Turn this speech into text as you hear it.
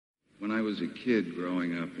When I was a kid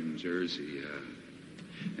growing up in Jersey,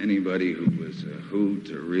 anybody who was a hoot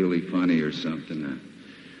or really funny or something,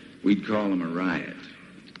 we'd call him a riot.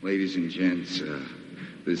 Ladies and gents,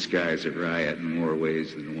 this guy's a riot in more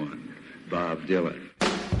ways than one. Bob Dylan.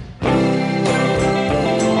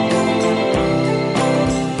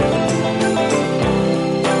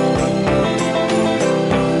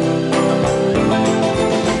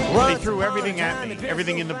 They threw everything at me,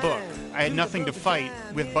 everything in the book. I had nothing to fight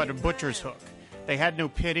with but a butcher's hook. They had no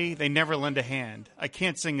pity, they never lend a hand. I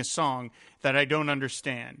can't sing a song that I don't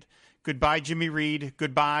understand. Goodbye, Jimmy Reed,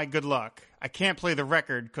 goodbye, good luck. I can't play the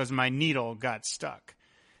record because my needle got stuck.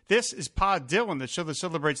 This is Pod Dylan, the show that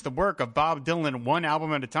celebrates the work of Bob Dylan one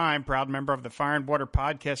album at a time, proud member of the Fire and Water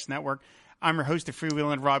Podcast Network. I'm your host of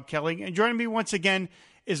Freewheelin' Rob Kelly, and joining me once again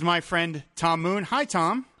is my friend Tom Moon. Hi,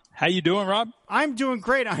 Tom. How you doing, Rob? I'm doing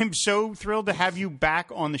great. I'm so thrilled to have you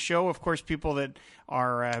back on the show. Of course, people that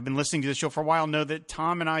have been listening to the show for a while know that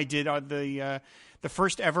Tom and I did the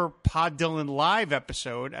first ever Pod Dylan live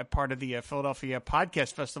episode at part of the Philadelphia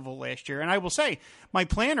Podcast Festival last year. And I will say, my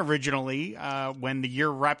plan originally, when the year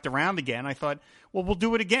wrapped around again, I thought, well, we'll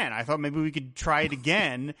do it again. I thought maybe we could try it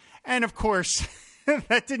again. And of course,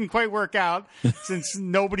 that didn't quite work out since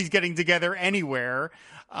nobody's getting together anywhere.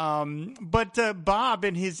 But Bob,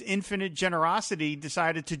 in his infinite generosity,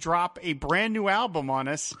 decided to drop a brand new album on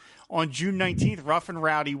us on June 19th, Rough and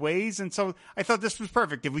Rowdy Ways. And so I thought this was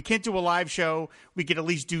perfect. If we can't do a live show, we could at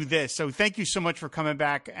least do this. So thank you so much for coming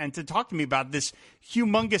back and to talk to me about this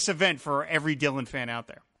humongous event for every Dylan fan out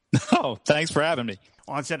there. Oh, thanks for having me.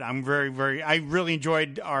 Well, I said I really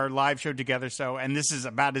enjoyed our live show together. So, and this is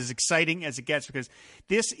about as exciting as it gets because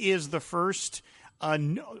this is the first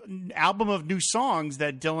album of new songs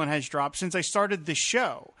that Dylan has dropped since I started the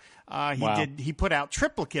show. He put out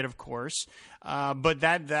Triplicate, of course, but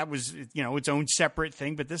that was, its own separate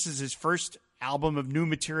thing. But this is his first album of new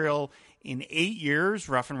material in 8 years,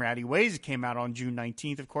 Rough and Rowdy Ways. It came out on June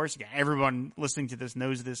 19th, of course. Again, everyone listening to this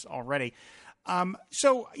knows this already.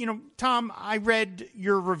 So, Tom, I read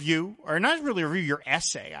your review, or not really a review, your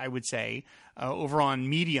essay, I would say, over on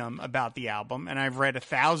Medium about the album, and I've read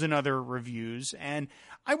 1,000 other reviews, and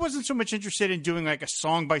I wasn't so much interested in doing like a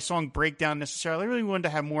song-by-song breakdown necessarily. I really wanted to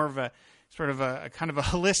have more of a sort of a kind of a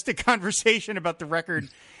holistic conversation about the record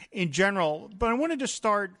in general, but I wanted to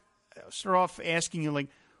start off asking you, like,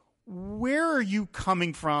 where are you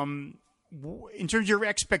coming from in terms of your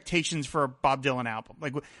expectations for a Bob Dylan album?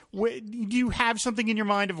 Like, do you have something in your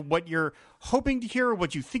mind of what you're hoping to hear or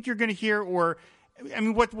what you think you're going to hear? Or, I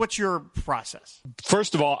mean, what's your process?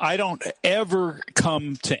 First of all, I don't ever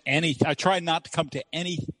I try not to come to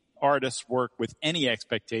any artist's work with any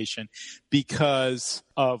expectation because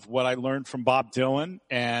of what I learned from Bob Dylan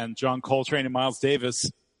and John Coltrane and Miles Davis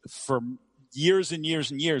for years and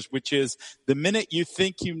years and years, which is the minute you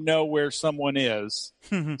think you know where someone is,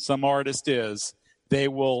 some artist is, they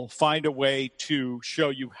will find a way to show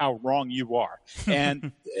you how wrong you are.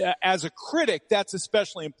 And as a critic, that's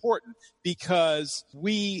especially important because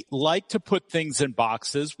we like to put things in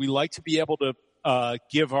boxes. We like to be able to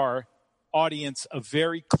give our audience a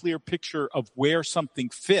very clear picture of where something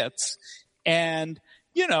fits. And,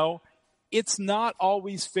 it's not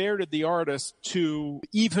always fair to the artist to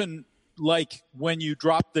even like when you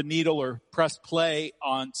drop the needle or press play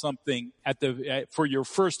on something for your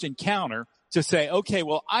first encounter to say, okay,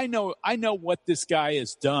 well, I know what this guy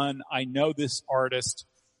has done. I know this artist.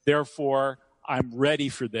 Therefore, I'm ready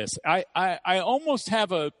for this. I almost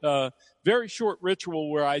have a very short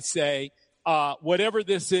ritual where I say, whatever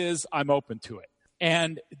this is, I'm open to it.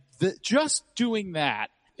 And just doing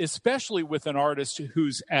that, especially with an artist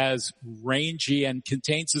who's as rangy and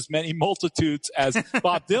contains as many multitudes as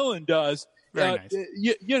Bob Dylan does, Very nice.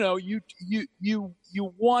 You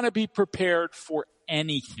want to be prepared for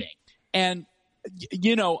anything. And,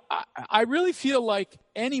 I really feel like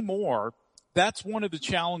anymore, that's one of the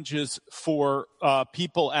challenges for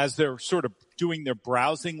people as they're sort of doing their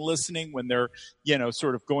browsing listening when they're,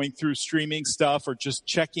 sort of going through streaming stuff or just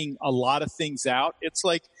checking a lot of things out. It's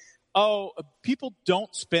like, people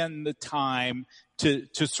don't spend the time to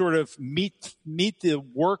sort of meet the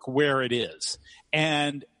work where it is.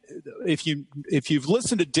 And if you've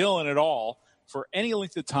listened to Dylan at all for any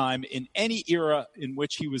length of time in any era in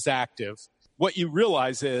which he was active, what you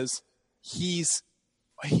realize is he's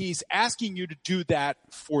asking you to do that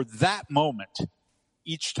for that moment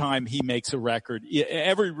each time he makes a record.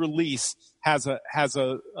 Every release has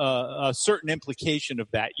a certain implication of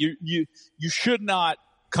that. You should not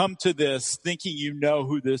come to this thinking you know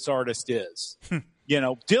who this artist is.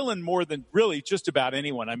 Dylan more than really just about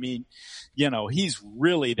anyone. I mean, he's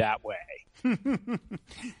really that way.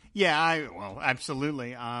 Yeah,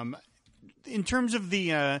 absolutely. In terms of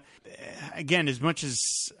the, again, as much as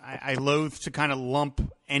I loathe to kind of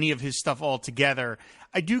lump any of his stuff all together,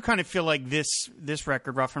 I do kind of feel like this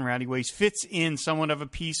record, Rough and Rowdy Ways, fits in somewhat of a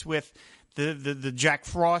piece with the Jack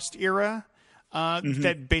Frost era.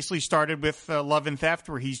 That basically started with Love and Theft,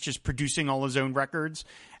 where he's just producing all his own records,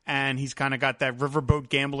 and he's kind of got that riverboat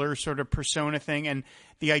gambler sort of persona thing. And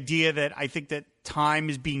the idea that I think that time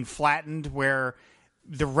is being flattened, where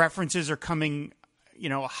the references are coming,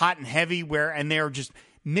 hot and heavy, and they're just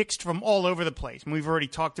mixed from all over the place. And we've already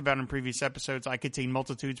talked about in previous episodes, I Contain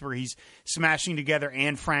Multitudes, where he's smashing together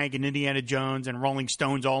Anne Frank and Indiana Jones and Rolling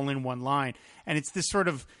Stones all in one line. And it's this sort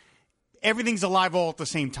of everything's alive all at the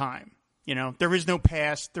same time. There is no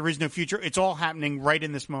past, there is no future. It's all happening right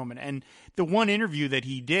in this moment. And the one interview that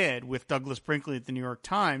he did with Douglas Brinkley at the New York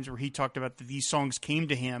Times, where he talked about that these songs came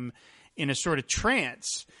to him in a sort of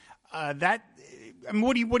trance,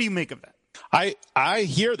 what do you make of that? I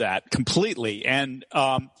hear that completely. And,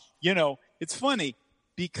 it's funny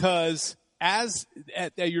because as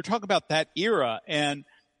you're talking about that era and,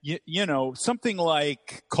 something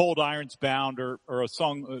like Cold Iron's Bound or a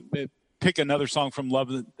song, pick another song from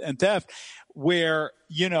Love and Theft, where,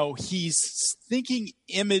 he's thinking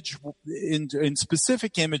image in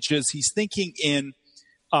specific images. He's thinking in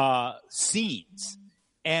scenes.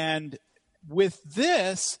 And with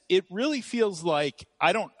this, it really feels like,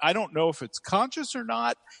 I don't know if it's conscious or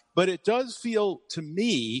not, but it does feel to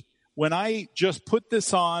me when I just put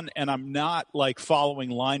this on and I'm not like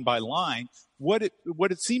following line by line, what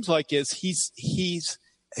it seems like is he's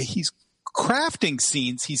crafting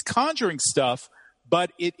scenes, he's conjuring stuff,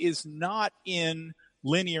 but it is not in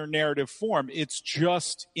linear narrative form. It's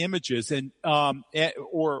just images and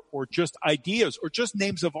or just ideas or just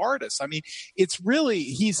names of artists. I mean, it's really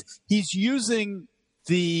he's using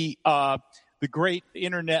the great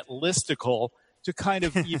internet listicle to kind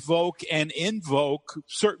of evoke and invoke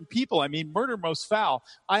certain people. I mean, Murder Most Foul.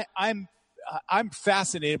 I'm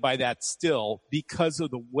fascinated by that still because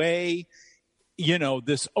of the way,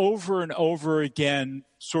 this over and over again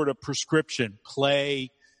sort of prescription play,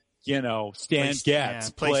 Stan Getz,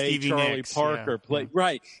 play Charlie Nicks, Parker, play,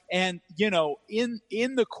 right. And,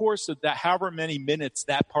 in the course of that, however many minutes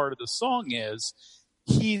that part of the song is,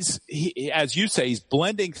 he, as you say, he's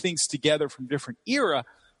blending things together from different era,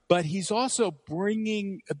 but he's also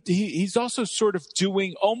he's also sort of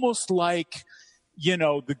doing almost like,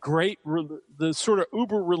 the sort of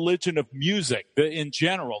uber religion of music in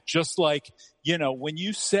general, just like, when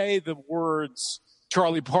you say the words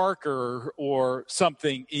Charlie Parker or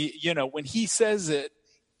something, when he says it,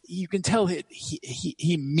 you can tell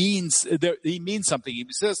he means something. He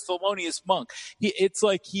says Thelonious Monk. It's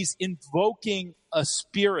like he's invoking a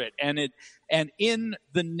spirit, and in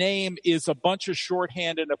the name is a bunch of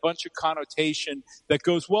shorthand and a bunch of connotation that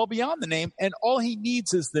goes well beyond the name, and all he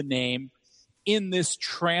needs is the name in this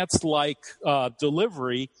trance-like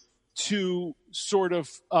delivery to sort of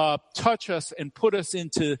touch us and put us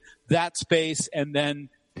into that space and then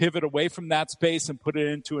pivot away from that space and put it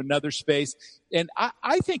into another space. And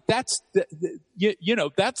I think that's,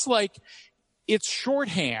 that's like, it's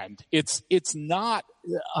shorthand. It's not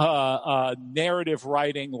narrative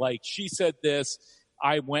writing like she said this,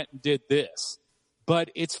 I went and did this.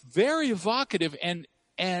 But it's very evocative and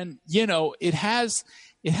it has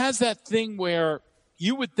that thing where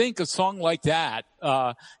you would think a song like that,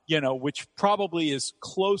 which probably is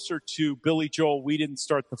closer to Billy Joel, We Didn't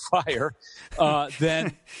Start the Fire,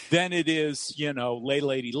 than it is, Lay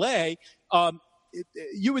Lady Lay.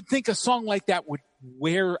 You would think a song like that would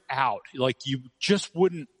wear out. Like you just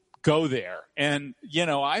wouldn't go there. And,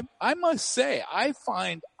 I must say, I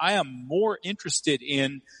find I am more interested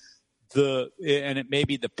in and it may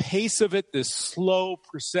be the pace of it, this slow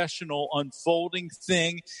processional unfolding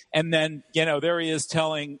thing. And then, there he is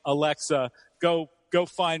telling Alexa, go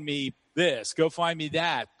find me this, go find me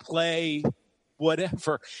that, play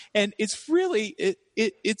whatever. And it's really,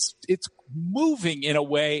 it's moving in a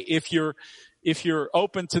way if you're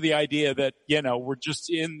open to the idea that, we're just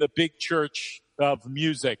in the big church of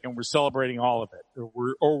music and we're celebrating all of it,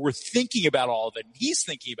 or we're thinking about all of it, and he's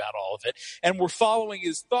thinking about all of it, and we're following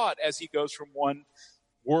his thought as he goes from one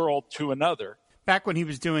world to another. Back when he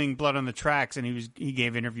was doing Blood on the Tracks, and he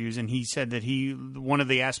gave interviews, and he said that one of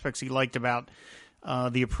the aspects he liked about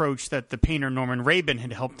the approach that the painter Norman Rabin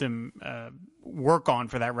had helped him work on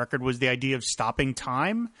for that record was the idea of stopping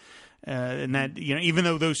time. And that, even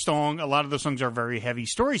though a lot of those songs are very heavy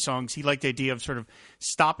story songs, he liked the idea of sort of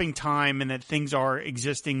stopping time and that things are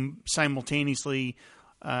existing simultaneously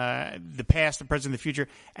the past, the present, the future.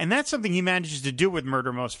 And that's something he manages to do with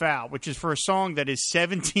Murder Most Foul, which is for a song that is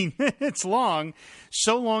 17 minutes long,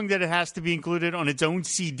 so long that it has to be included on its own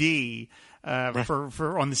CD.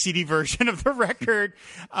 For on the CD version of the record,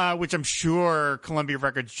 which I'm sure Columbia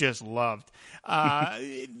Records just loved.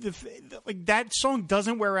 Like that song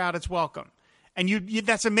doesn't wear out its welcome. And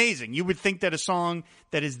that's amazing. You would think that a song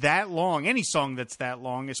that is that long, any song that's that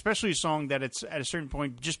long, especially a song that it's at a certain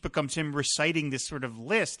point just becomes him reciting this sort of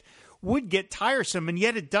list, would get tiresome, and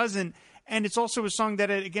yet it doesn't. And it's also a song that,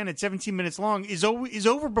 again, at 17 minutes long, is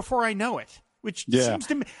over before I know it, which seems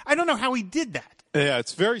to me, I don't know how he did that. Yeah,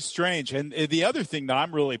 it's very strange. And the other thing that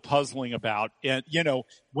I'm really puzzling about, and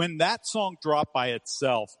when that song dropped by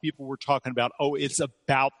itself, people were talking about, it's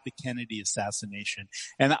about the Kennedy assassination.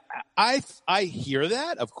 And I hear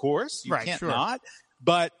that, of course. You can't not.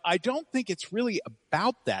 But I don't think it's really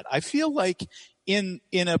about that. I feel like in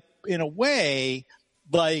a way,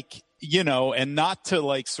 like, and not to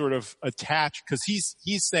like sort of attach, because he's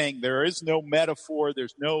saying there is no metaphor,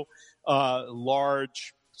 there's no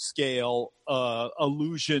large scale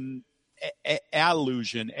allusion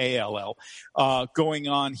ALL going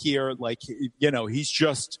on here. Like, he's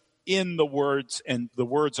just in the words, and the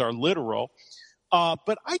words are literal.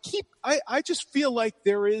 But I just feel like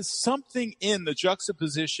there is something in the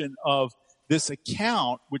juxtaposition of this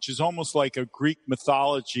account, which is almost like a Greek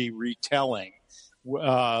mythology retelling,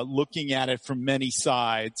 looking at it from many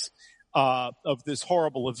sides, of this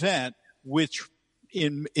horrible event, which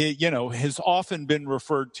has often been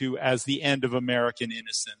referred to as the end of American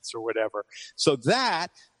innocence or whatever. So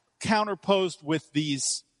that counterposed with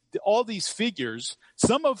all these figures,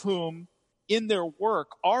 some of whom in their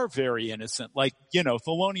work are very innocent, like,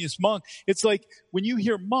 Thelonious Monk. It's like when you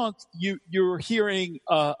hear Monk, you're hearing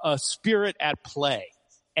a spirit at play.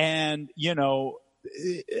 And,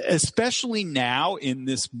 especially now in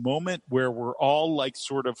this moment where we're all like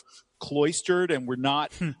sort of cloistered and we're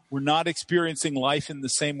not experiencing life in the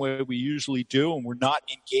same way we usually do, and we're not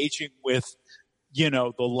engaging with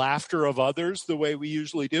the laughter of others the way we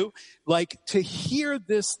usually do. Like, to hear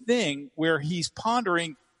this thing where he's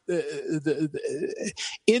pondering the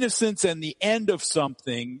innocence and the end of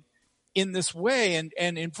something in this way,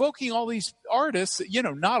 and invoking all these artists,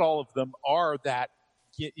 not all of them are that.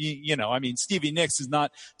 I mean, Stevie Nicks is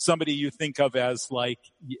not somebody you think of as like,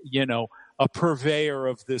 a purveyor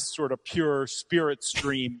of this sort of pure spirit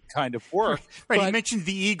stream kind of work. Right. But he mentioned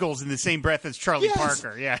the Eagles in the same breath as Charlie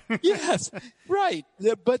Parker. Yeah. Yes. Right.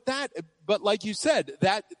 But like you said,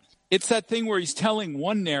 that it's that thing where he's telling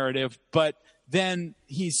one narrative, but then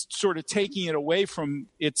he's sort of taking it away from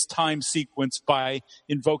its time sequence by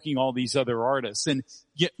invoking all these other artists. And,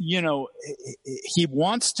 he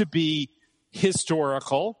wants to be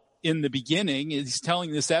historical in the beginning. He's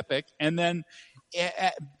telling this epic, and then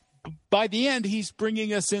by the end, he's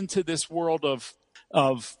bringing us into this world of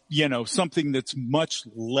something that's much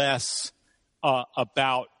less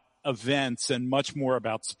about events and much more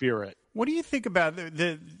about spirit. What do you think about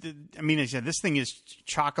I mean, as I said, this thing is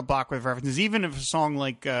chock-a-block with references. Even if a song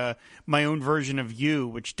like My Own Version of You,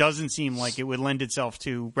 which doesn't seem like it would lend itself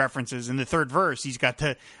to references. In the third verse, he's got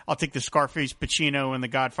I'll take the Scarface Pacino and the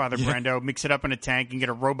Godfather Brando, mix it up in a tank and get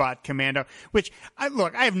a robot commando, which, I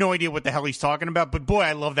have no idea what the hell he's talking about, but boy,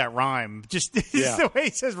 I love that rhyme. Just the way he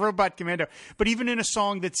says robot commando. But even in a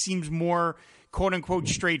song that seems more, quote-unquote,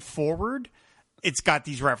 straightforward, it's got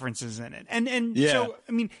these references in it. So,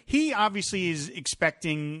 I mean, he obviously is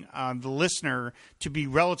expecting the listener to be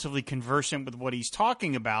relatively conversant with what he's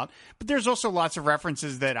talking about, but there's also lots of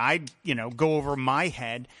references that I go over my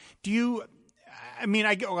head. I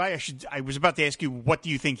was about to ask you, what do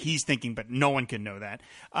you think he's thinking, but no one can know that.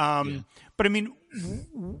 But I mean,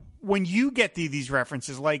 when you get these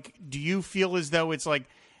references, like, do you feel as though it's like,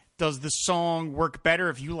 does the song work better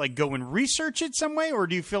if you like go and research it some way, or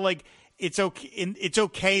do you feel like it's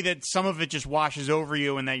okay that some of it just washes over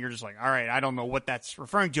you and that you're just like, all right, I don't know what that's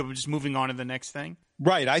referring to, but just moving on to the next thing?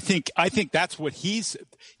 Right. I think that's what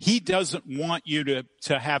he doesn't want you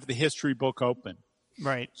to have the history book open.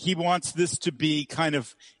 Right. He wants this to be kind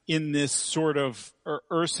of in this sort of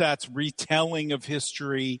ersatz retelling of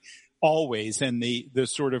history always, and the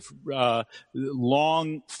sort of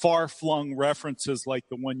long, far-flung references like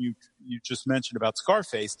the one you just mentioned about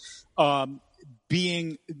Scarface,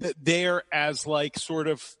 being there as like sort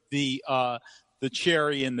of the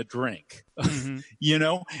cherry in the drink, and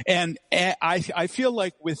I feel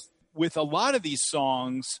like with a lot of these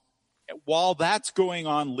songs, while that's going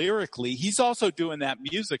on lyrically, he's also doing that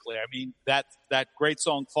musically. I mean, that great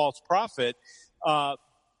song False Prophet,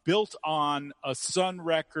 built on a Sun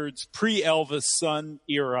Records pre-Elvis Sun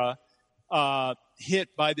era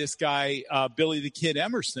hit by this guy, Billy the Kid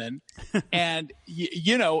Emerson. And,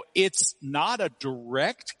 it's not a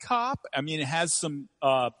direct cop. I mean, it has some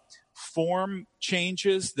form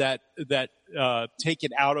changes that take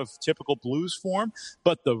it out of typical blues form,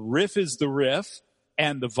 but the riff is the riff.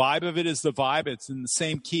 And the vibe of it is the vibe. It's in the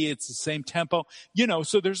same key. It's the same tempo.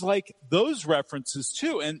 So there's like those references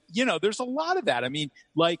too. And, there's a lot of that. I mean,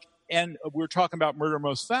 and we're talking about Murder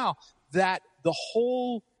Most Foul, that the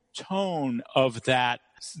whole tone of that,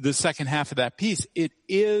 the second half of that piece, it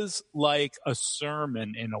is like a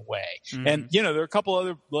sermon in a way. Mm-hmm. And, there are a couple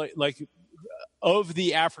other, like of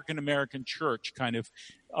the African American church kind of,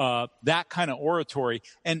 that kind of oratory.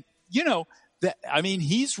 And,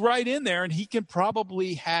 he's right in there, and he can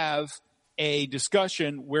probably have a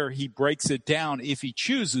discussion where he breaks it down if he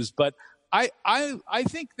chooses. But I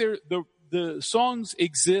think the songs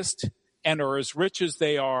exist and are as rich as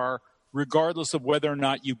they are, regardless of whether or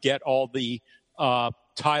not you get all the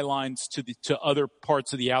tie lines to other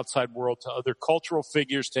parts of the outside world, to other cultural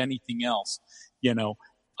figures, to anything else.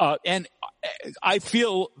 And I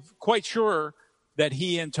feel quite sure that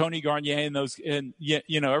he and Tony Garnier and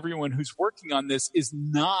everyone who's working on this is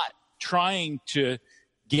not trying to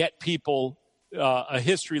get people a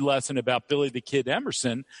history lesson about Billy the Kid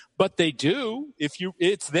Emerson, but they do.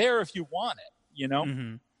 It's there if you want it,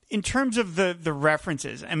 Mm-hmm. In terms of the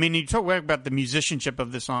references, I mean, you talk about the musicianship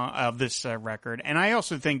of this record, and I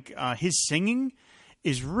also think his singing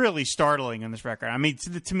is really startling on this record. I mean,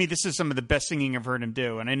 to me, this is some of the best singing I've heard him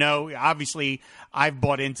do. And I know, obviously, I've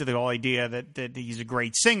bought into the whole idea that he's a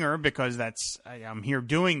great singer because I'm here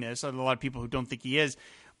doing this. There's a lot of people who don't think he is.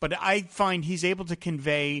 But I find he's able to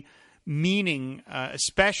convey meaning,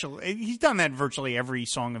 especially. He's done that in virtually every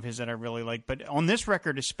song of his that I really like. But on this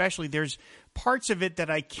record especially, there's parts of it that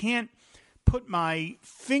I can't put my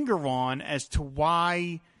finger on as to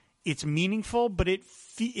why it's meaningful, but it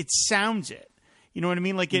sounds it. You know what I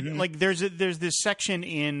mean? Like it, mm-hmm. Like there's this section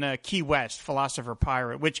in Key West, Philosopher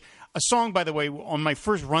Pirate, which a song, by the way, on my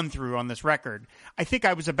first run through on this record, I think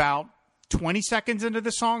I was about 20 seconds into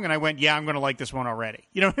the song, and I went, "Yeah, I'm going to like this one already."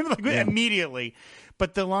 You know what I mean? Like immediately.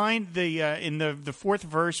 But the line, in the fourth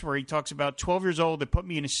verse where he talks about 12 years old, they put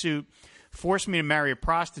me in a suit, forced me to marry a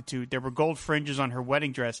prostitute. There were gold fringes on her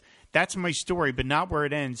wedding dress. That's my story, but not where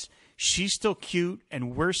it ends. She's still cute,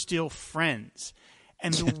 and we're still friends.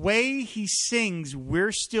 And the way he sings,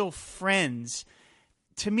 "We're Still Friends,"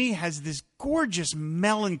 to me has this gorgeous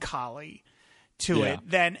melancholy to it.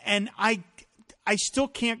 And I still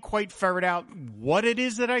can't quite ferret out what it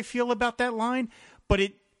is that I feel about that line, but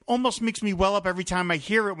it almost makes me well up every time I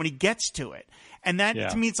hear it when he gets to it. And that,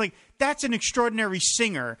 to me, it's like, that's an extraordinary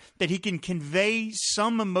singer, that he can convey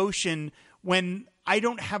some emotion when I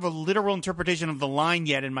don't have a literal interpretation of the line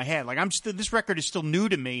yet in my head. Like this record is still new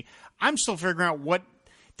to me. I'm still figuring out what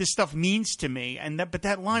this stuff means to me. But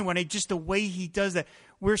that line, the way he does that,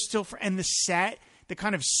 we're still, and the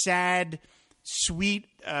kind of sad, sweet,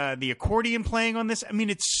 the accordion playing on this. I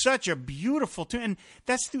mean, it's such a beautiful tune. And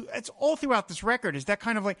that's all throughout this record, is that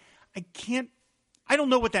kind of like, I don't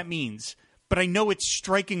know what that means, but I know it's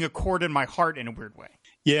striking a chord in my heart in a weird way.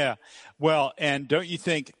 Yeah. Well, and don't you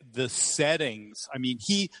think the settings, I mean,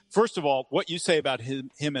 first of all, what you say about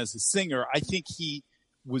him as a singer, I think he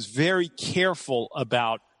was very careful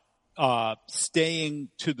about staying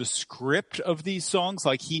to the script of these songs.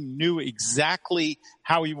 Like, he knew exactly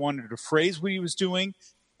how he wanted to phrase what he was doing,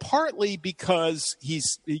 partly because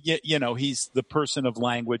he's the person of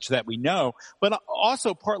language that we know, but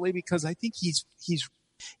also partly because I think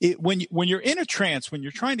when you're in a trance, when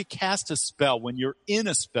you're trying to cast a spell, when you're in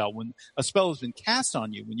a spell, when a spell has been cast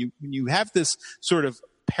on you, when you have this sort of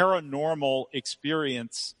paranormal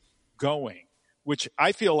experience going, which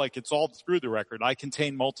I feel like it's all through the record. I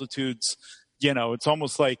Contain Multitudes, it's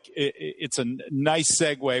almost like it's a nice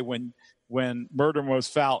segue when Murder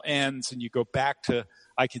Most Foul ends and you go back to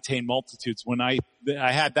I Contain Multitudes. When I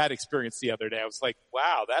had that experience the other day, I was like,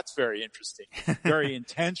 wow, that's very interesting, very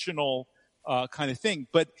intentional kind of thing.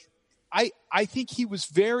 But I think he was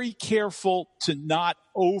very careful to not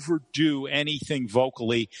overdo anything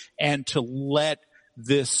vocally and to let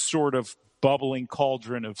this sort of bubbling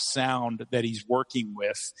cauldron of sound that he's working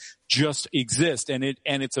with just exist. And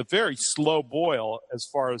it's a very slow boil as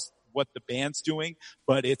far as what the band's doing,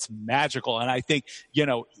 but it's magical. And I think,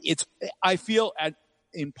 I feel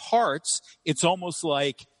in parts, it's almost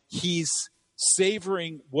like he's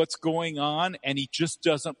savoring what's going on, and he just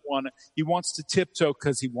he wants to tiptoe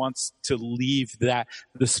because he wants to leave the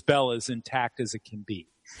spell as intact as it can be.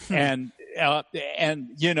 And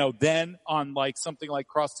then on like something like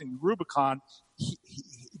Crossing the Rubicon,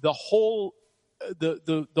 the whole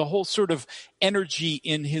the whole sort of energy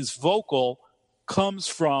in his vocal comes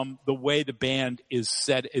from the way the band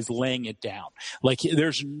is laying it down. Like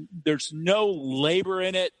there's no labor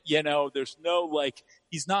in it, there's no, like,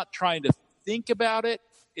 he's not trying to think about it.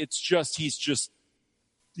 It's just, he's just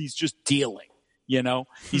dealing,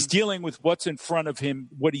 he's dealing with what's in front of him,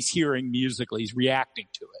 what he's hearing musically, he's reacting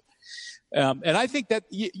to it. And I think that,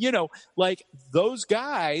 like those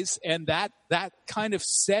guys and that kind of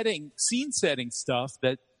scene setting stuff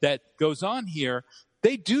that goes on here,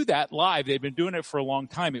 they do that live. They've been doing it for a long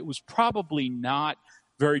time. It was probably not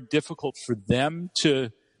very difficult for them to,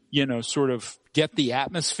 sort of get the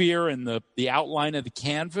atmosphere and the outline of the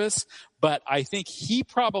canvas. But I think he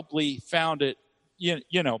probably found it,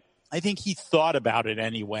 I think he thought about it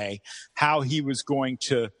anyway, how he was going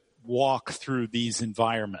to walk through these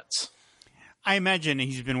environments. I imagine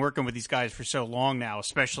he's been working with these guys for so long now,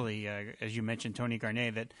 especially, as you mentioned, Tony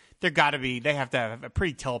Garnier, that they have to have a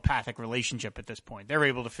pretty telepathic relationship at this point. They're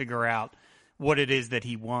able to figure out what it is that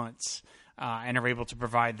he wants, and are able to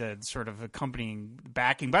provide the sort of accompanying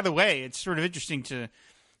backing. By the way, it's sort of interesting to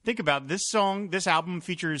think about this song. This album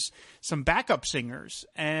features some backup singers,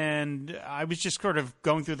 and I was just sort of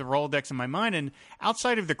going through the Rolodex in my mind, and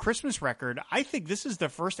outside of the Christmas record, I think this is the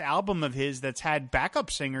first album of his that's had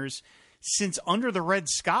backup singers since Under the Red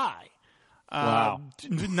Sky. Wow.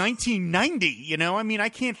 1990, I mean, I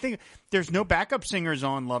can't think. There's no backup singers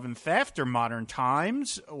on Love and Theft or Modern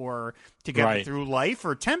Times or Together Through Life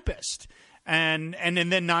or Tempest. And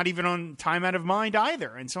then not even on Time Out of Mind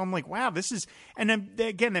either. And so I'm like, wow, this is, and then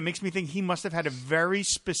again, that makes me think he must have had a very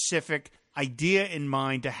specific idea in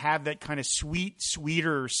mind to have that kind of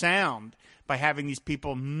sweeter sound by having these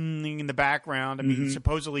people in the background. I mean,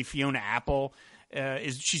 supposedly Fiona Apple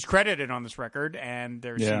she's credited on this record, and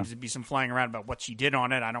there seems to be some flying around about what she did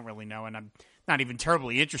on it. I don't really know, and I'm not even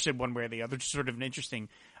terribly interested one way or the other. Just sort of an interesting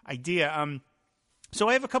idea. So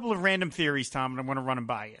I have a couple of random theories, Tom, and I want to run them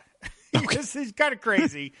by you. Because it's kind of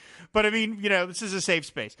crazy, but I mean, this is a safe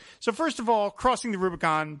space. So first of all, Crossing the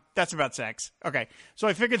Rubicon, that's about sex. Okay, so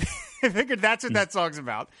I figured that's what that song's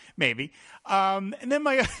about, maybe. And then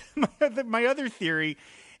my other theory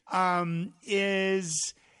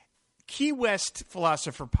is Key West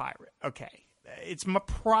Philosopher Pirate. Okay, it's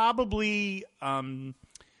probably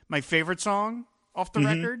my favorite song off the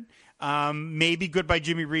record. Maybe Goodbye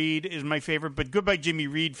Jimmy Reed is my favorite, but Goodbye Jimmy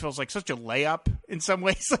Reed feels like such a layup in some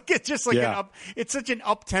ways. Like it's just like it's such an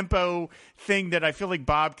up-tempo thing that I feel like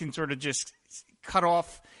Bob can sort of just cut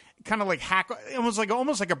off, kind of like hack, almost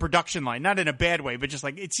like a production line, not in a bad way, but just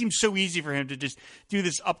like it seems so easy for him to just do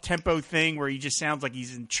this up-tempo thing where he just sounds like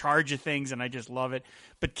he's in charge of things, and I just love it.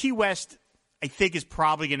 But Key West, I think, is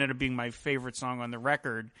probably going to end up being my favorite song on the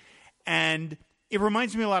record, and it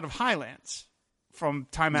reminds me a lot of Highlands from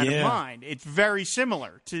Time Out of Mind. It's very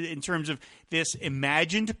similar in terms of this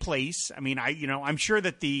imagined place. I mean, I'm sure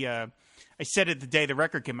that I said it the day the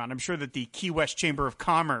record came out, I'm sure that the Key West Chamber of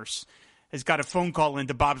Commerce has got a phone call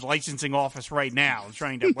into Bob's licensing office right now,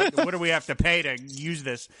 trying to, what do we have to pay to use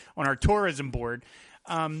this on our tourism board?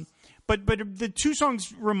 But the two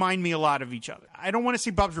songs remind me a lot of each other. I don't want to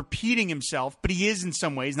say Bob's repeating himself, but he is in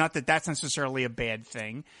some ways. Not that that's necessarily a bad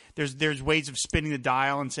thing. There's ways of spinning the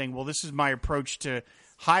dial and saying, well, this is my approach to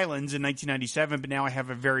Highlands in 1997, but now I have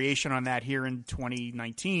a variation on that here in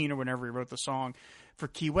 2019 or whenever he wrote the song for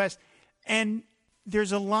Key West. And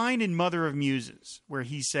there's a line in Mother of Muses where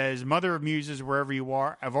he says, Mother of Muses, wherever you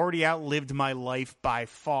are, I've already outlived my life by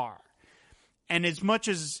far. And as much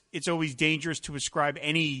as it's always dangerous to ascribe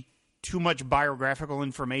any too much biographical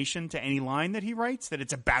information to any line that he writes, that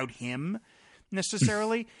it's about him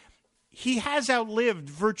necessarily, he has outlived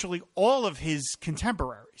virtually all of his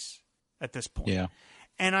contemporaries at this point. Yeah.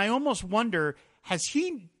 And I almost wonder,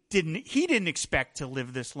 he didn't expect to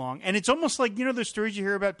live this long. And it's almost like, the stories you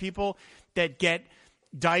hear about people that get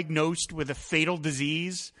diagnosed with a fatal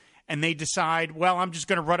disease and they decide, well, I'm just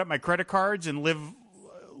going to run up my credit cards and live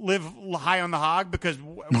high on the hog because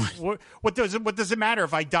what does it matter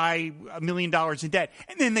if I die $1 million in debt?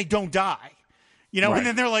 And then they don't die, right. And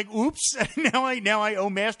then they're like, oops, now I owe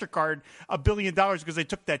MasterCard $1 billion because I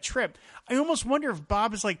took that trip. I almost wonder if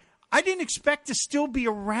Bob is like, I didn't expect to still be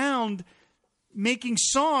around making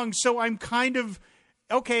songs, so I'm kind of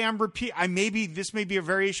okay. This may be a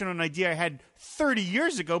variation on an idea I had 30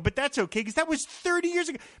 years ago, but that's okay because that was 30 years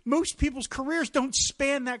ago. Most people's careers don't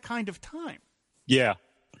span that kind of time. Yeah.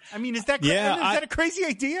 I mean, is that a crazy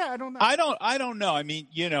idea? I don't know. I don't know. I mean,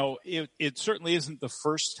 it certainly isn't the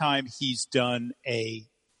first time he's done a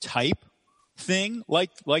type thing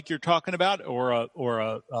like you're talking about, or a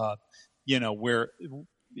where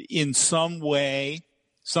in some way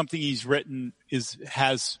something he's written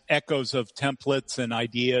has echoes of templates and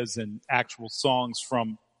ideas and actual songs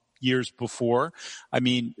from years before. I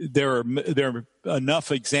mean, there are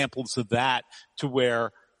enough examples of that to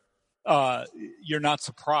where you're not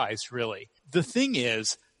surprised, really. The thing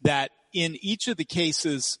is that in each of the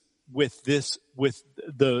cases with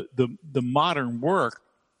the modern work,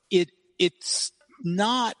 it's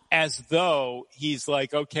not as though he's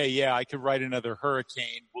like, okay, yeah, I could write another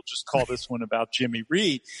Hurricane. We'll just call this one about Jimmy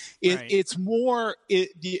Reed. Right. It's more,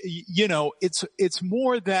 it's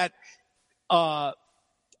more that I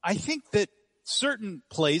think that certain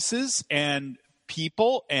places and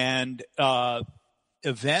people and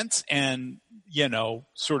events and,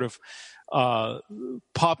 sort of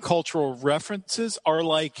pop cultural references are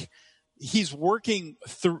like he's working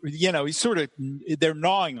through, he's sort of, they're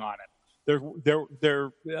gnawing on him.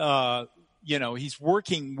 They're he's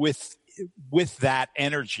working with that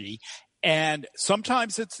energy. And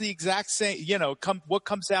sometimes it's the exact same, what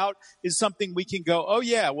comes out is something we can go, oh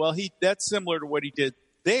yeah, well, that's similar to what he did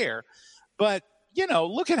there. But,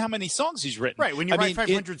 look at how many songs he's written. Right. When you write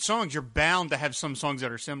 500 songs, you're bound to have some songs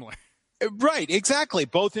that are similar. Right. Exactly.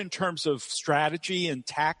 Both in terms of strategy and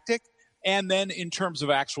tactic, and then in terms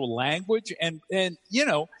of actual language. And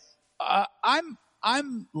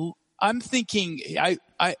I'm thinking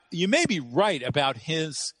you may be right about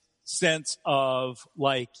his sense of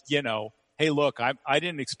like, hey, look, I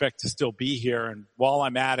didn't expect to still be here. And while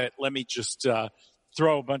I'm at it, let me just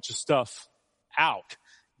throw a bunch of stuff out,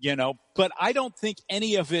 but I don't think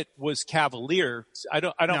any of it was cavalier. I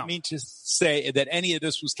don't mean to say that any of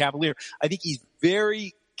this was cavalier. I think he's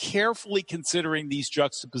very carefully considering these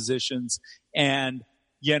juxtapositions and,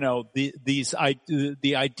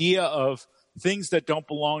 the idea of things that don't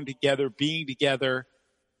belong together, being together.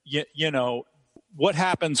 What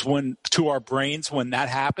happens to our brains when that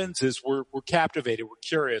happens is we're captivated. We're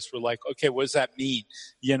curious. We're like, okay, what does that mean?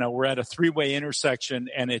 We're at a three-way intersection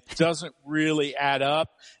and it doesn't really add up.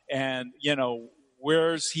 And,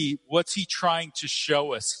 what's he trying to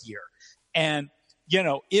show us here? And,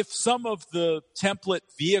 if some of the template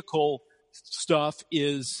vehicle stuff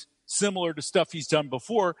is similar to stuff he's done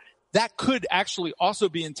before, that could actually also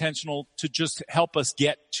be intentional to just help us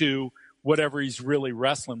get to whatever he's really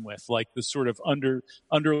wrestling with, like the sort of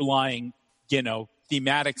underlying,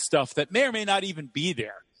 thematic stuff that may or may not even be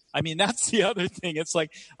there. I mean, that's the other thing. It's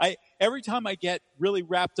like every time I get really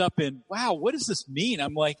wrapped up in, wow, what does this mean?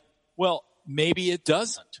 I'm like, well, maybe it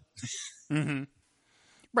doesn't. Mm-hmm.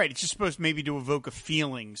 Right. It's just supposed maybe to evoke a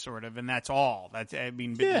feeling, sort of, and that's all.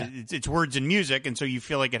 It's words and music, and so you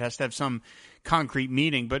feel like it has to have some concrete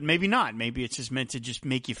meaning, but maybe not. Maybe it's just meant to just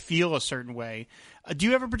make you feel a certain way. Do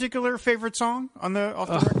you have a particular favorite song off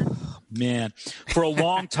the record? Man, for a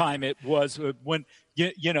long time it was when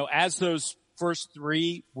as those first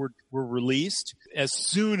three were released. As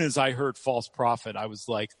soon as I heard "False Prophet," I was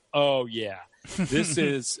like, "Oh yeah, this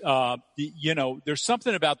is." There's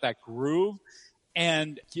something about that groove.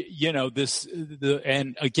 And,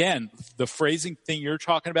 and again, the phrasing thing you're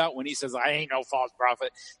talking about when he says, I ain't no false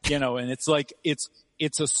prophet, and it's like, it's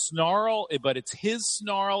a snarl, but it's his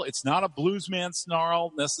snarl. It's not a bluesman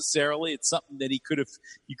snarl necessarily. It's something that you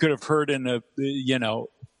could have heard in a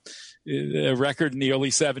record in the early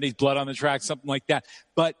 70s, Blood on the Track, something like that.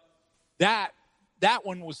 But that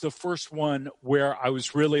one was the first one where I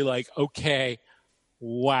was really like, okay,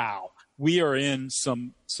 wow. We are in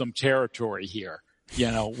some territory here.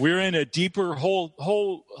 We're in a deeper,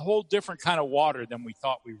 whole different kind of water than we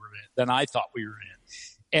thought we were in, than I thought we were in.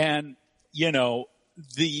 And,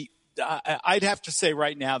 I'd have to say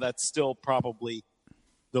right now that's still probably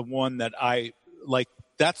the one that I like.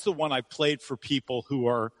 That's the one I played for people who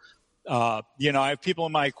are, I have people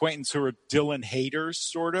in my acquaintance who are Dylan haters,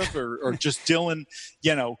 sort of, or just Dylan,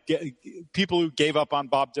 people who gave up on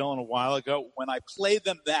Bob Dylan a while ago. When I play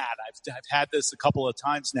them that, I've had this a couple of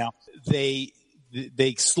times now, they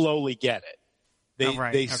slowly get it.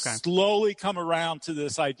 They slowly come around to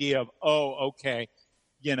this idea of, oh, okay,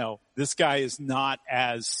 this guy is not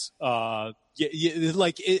as,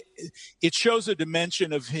 like it shows a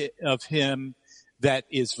dimension of him that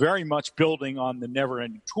is very much building on the Never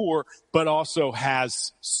Ending Tour, but also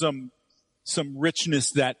has some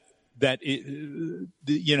richness that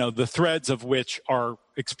the threads of which are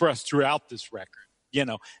expressed throughout this record.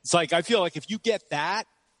 It's like, I feel like if you get that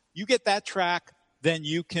track, then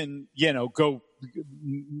you can,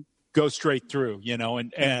 go straight through,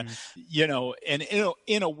 and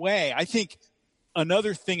in a way, I think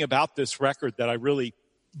another thing about this record that I really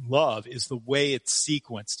love is the way it's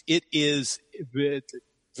sequenced. It is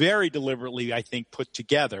very deliberately, I think, put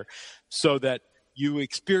together so that you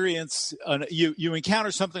experience, you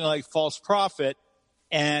encounter something like False Prophet,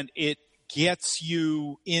 and it gets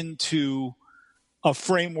you into a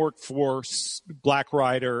framework for Black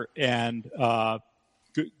Rider and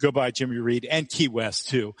Goodbye Jimmy Reed and Key West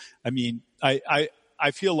too. I mean, I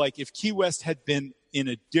feel like if Key West had been in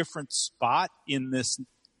a different spot in this,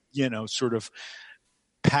 sort of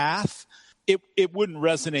path, it wouldn't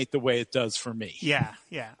resonate the way it does for me. Yeah.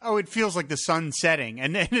 Oh, it feels like the sun setting.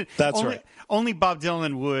 And then That's right. Only Bob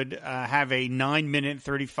Dylan would have a 9-minute,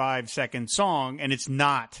 35-second song, and it's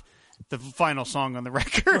not the final song on the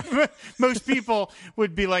record. Most people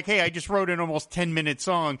would be like, hey, I just wrote an almost 10-minute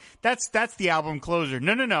song. That's the album closer.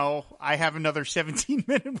 No. I have another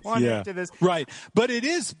 17-minute one after this. Right. But it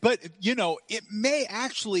may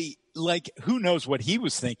actually, who knows what he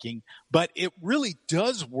was thinking, but it really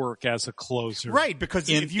does work as a closer. Right, because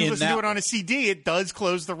if you listen to it on a CD, it does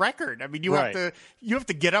close the record. I mean, you have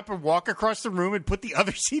to get up and walk across the room and put the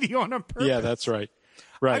other CD on purpose. Yeah, that's right.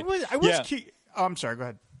 Right. I'm sorry, go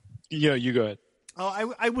ahead. Yeah, you go ahead.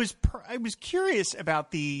 Oh, I was curious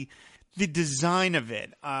about the design of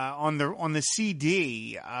it on the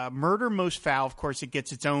CD. Murder Most Foul, of course, it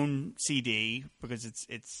gets its own CD because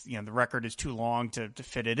it's the record is too long to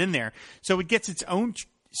fit it in there. So it gets its own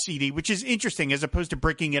CD, which is interesting as opposed to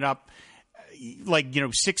breaking it up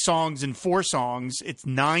 6 songs and 4 songs. It's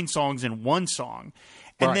 9 songs and 1 song,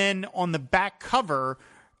 and then on the back cover.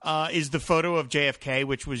 Is the photo of JFK,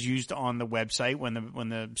 which was used on the website when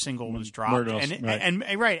the single was dropped,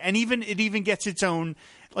 and even gets its own,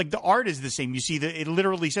 the art is the same. You see that it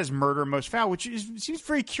literally says "Murder Most Foul," which seems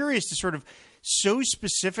very curious to sort of so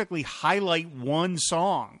specifically highlight one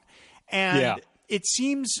song, and it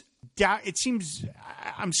seems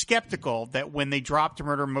I'm skeptical that when they dropped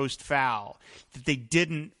 "Murder Most Foul," that they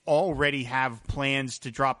didn't already have plans to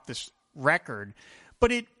drop this record,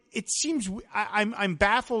 but it seems I'm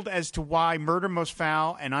baffled as to why Murder Most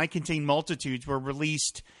Foul and I Contain Multitudes were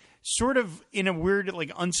released sort of in a weird,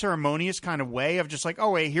 unceremonious kind of way of just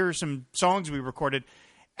oh, hey, here are some songs we recorded,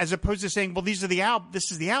 as opposed to saying, well, this is the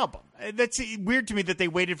album. That's weird to me that they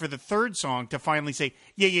waited for the third song to finally say,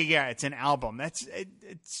 yeah, it's an album. It's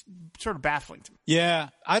sort of baffling to me. Yeah,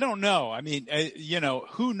 I don't know. I mean,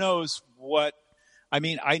 who knows what. I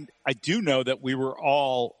mean, I do know that we were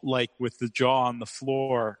all with the jaw on the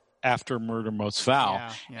floor after Murder Most Foul.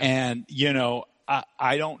 Yeah. And,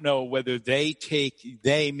 I don't know whether they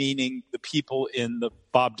meaning the people in the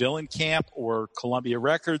Bob Dylan camp or Columbia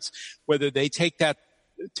Records, whether they take that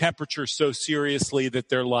temperature so seriously that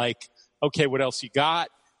they're okay, what else you got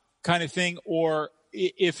kind of thing, or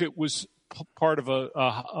if it was part of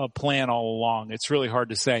a plan all along. It's really hard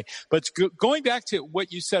to say. But going back to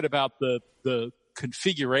what you said about the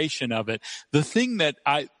configuration of it, the thing that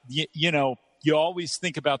you always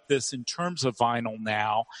think about this in terms of vinyl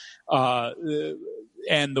now,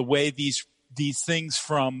 and the way these things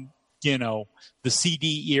from the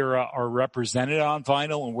CD era are represented on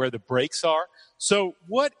vinyl and where the breaks are. So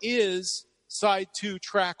what is side 2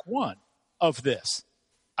 track 1 of this?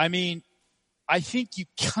 I mean, I think you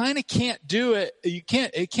kind of can't do it.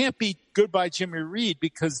 It can't be Goodbye Jimmy Reed,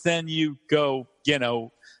 because then you go,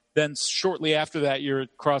 then shortly after that, you're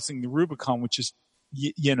crossing the Rubicon, which is,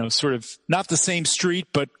 sort of not the same street,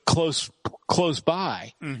 but close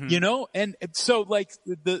by, mm-hmm. And so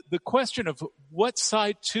the question of what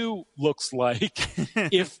side 2 looks like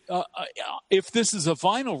if this is a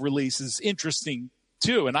vinyl release is interesting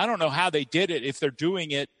too. And I don't know how they did it. If they're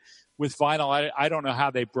doing it with vinyl, I don't know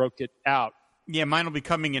how they broke it out. Yeah, mine will be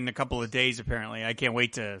coming in a couple of days, apparently. I can't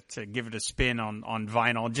wait to give it a spin on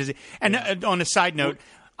vinyl. On a side note,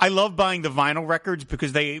 I love buying the vinyl records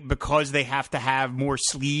because they have to have more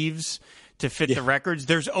sleeves to fit the records.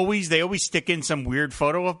 They always stick in some weird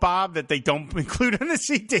photo of Bob that they don't include on the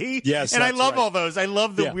CD. Yes, and I love all those. I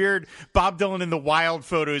love the weird Bob Dylan in the Wild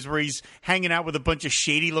photos where he's hanging out with a bunch of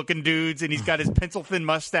shady looking dudes and he's got his pencil thin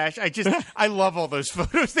mustache. I love all those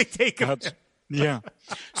photos they take of him. Yeah.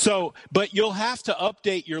 So, but you'll have to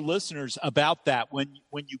update your listeners about that when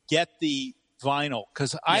you get the vinyl,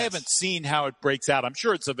 because I haven't seen how it breaks out. I'm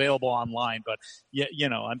sure it's available online, but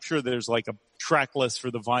I'm sure there's a track list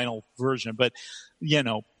for the vinyl version. But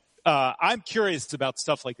I'm curious about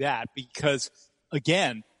stuff like that because,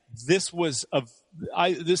 again, this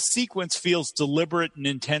sequence feels deliberate and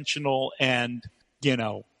intentional and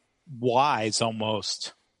wise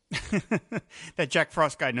almost. That Jack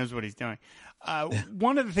Frost guy knows what he's doing.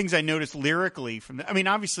 One of the things I noticed lyrically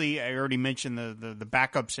obviously I already mentioned the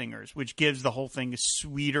backup singers, which gives the whole thing a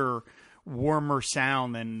sweeter, warmer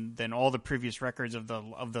sound than all the previous records of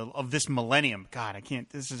this millennium. God, I can't.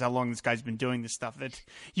 This is how long this guy's been doing this stuff. That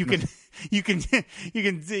you can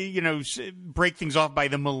break things off by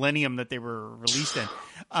the millennium that they were released in.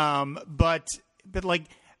 But like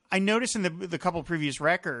I noticed in the couple previous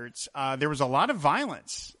records, there was a lot of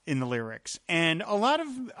violence in the lyrics and a lot of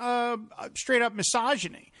straight up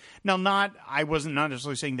misogyny. Now, I wasn't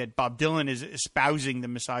necessarily saying that Bob Dylan is espousing the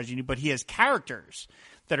misogyny, but he has characters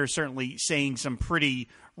that are certainly saying some pretty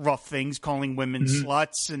rough things, calling women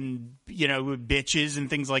sluts and, bitches and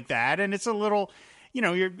things like that. And it's a little,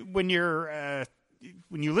 when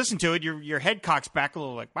you listen to it, your head cocks back a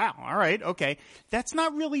little like, wow, all right, okay. That's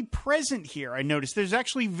not really present here, I noticed. There's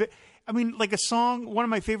actually, like a song, one of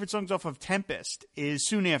my favorite songs off of Tempest is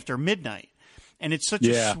Soon After Midnight. And it's such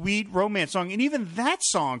a sweet romance song. And even that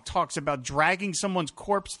song talks about dragging someone's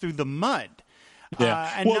corpse through the mud.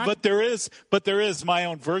 Yeah. But there is My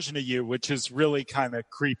Own Version of You, which is really kind of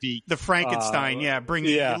creepy. The Frankenstein,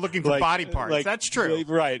 looking for body parts. That's true.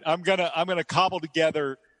 Right. I'm gonna cobble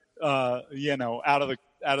together, out of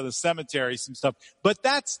the cemetery some stuff. But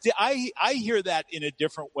I hear that in a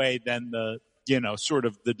different way than the sort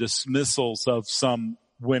of the dismissals of some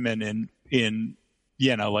women in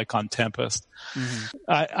like on Tempest.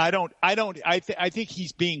 Mm-hmm. I think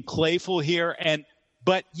he's being playful here,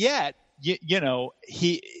 but yet.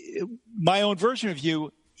 My Own Version of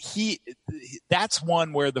You, that's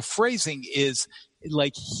one where the phrasing is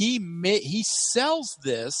like he sells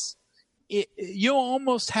this. You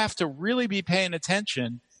almost have to really be paying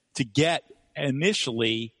attention to get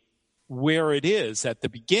initially where it is at the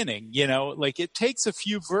beginning. Like it takes a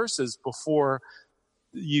few verses before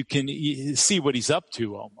you can see what he's up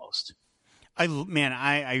to almost.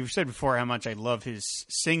 I said before how much I love his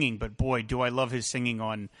singing, but boy, do I love his singing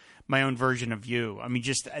on My Own Version of You. I mean,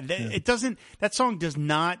 that song does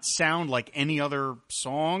not sound like any other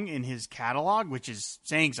song in his catalog, which is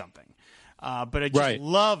saying something. But I just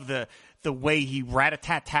love the way he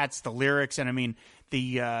rat-a-tat-tats the lyrics. And I mean,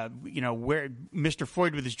 where Mr.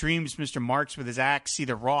 Floyd with his dreams, Mr. Marks with his axe, see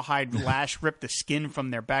the rawhide lash rip the skin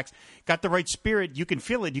from their backs. Got the right spirit. You can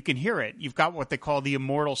feel it. You can hear it. You've got what they call the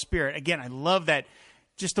immortal spirit. Again, I love that.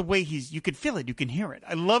 Just the way you can feel it, you can hear it.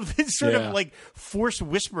 I love this sort of like forced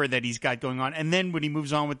whisper that he's got going on. And then when he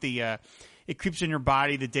moves on with the, it creeps in your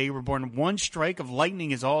body the day you were born. One strike of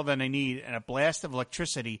lightning is all that I need, and a blast of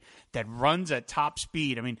electricity that runs at top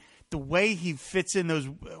speed. I mean, the way he fits in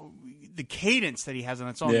the cadence that he has on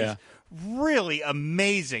that song is really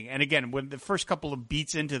amazing. And again, when the first couple of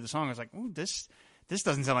beats into the song, I was like, "Ooh, this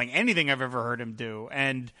doesn't sound like anything I've ever heard him do."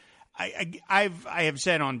 And I have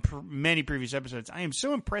said on many previous episodes, I am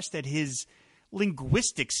so impressed at his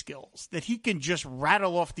linguistic skills that he can just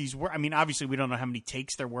rattle off these words. I mean, obviously, we don't know how many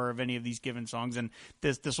takes there were of any of these given songs, and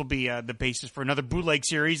this will be the basis for another bootleg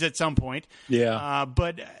series at some point. Yeah.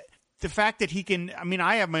 But the fact that he can, I mean,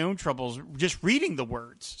 I have my own troubles just reading the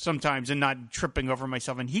words sometimes and not tripping over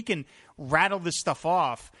myself, and he can rattle this stuff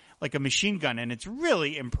off like a machine gun, and it's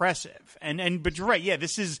really impressive. But you're right,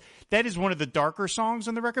 that is one of the darker songs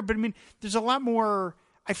on the record. But I mean, there's a lot more.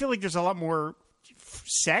 I feel like there's a lot more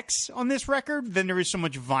sex on this record than there is so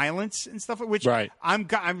much violence and stuff. Which I'm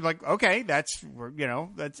like, okay, that's.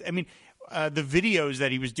 I mean, the videos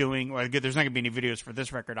that he was doing. Well, there's not going to be any videos for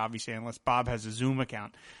this record, obviously, unless Bob has a Zoom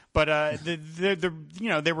account. But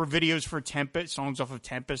there were videos for Tempest, songs off of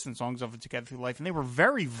Tempest, and songs off of Together Through Life, and they were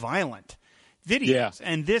very violent videos. Yeah.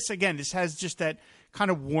 And this has just that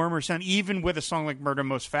kind of warmer sound, even with a song like Murder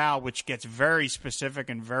Most Foul, which gets very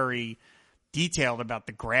specific and very detailed about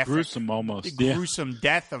the graphic, gruesome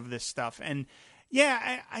death of this stuff. And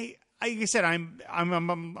like I said,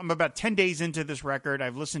 I'm about 10 days into this record.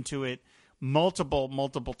 I've listened to it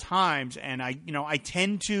multiple times, and I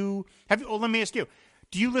tend to have. Well, let me ask you: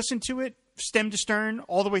 do you listen to it stem to stern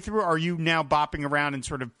all the way through? Or are you now bopping around and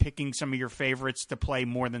sort of picking some of your favorites to play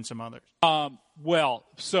more than some others? Well,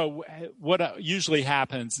 so what usually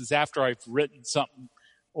happens is after I've written something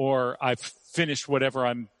or I've finished whatever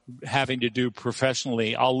I'm having to do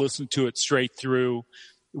professionally, I'll listen to it straight through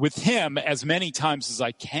with him as many times as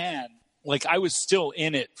I can. Like I was still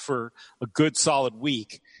in it for a good solid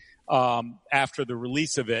week after the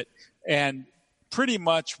release of it, and pretty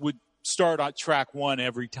much would start on track one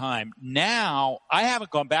every time. Now I haven't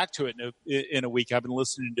gone back to it in a week. I've been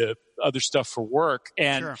listening to other stuff for work,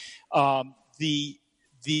 and the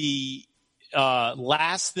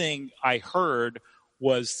last thing I heard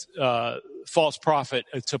was False Prophet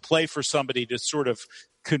to play for somebody to sort of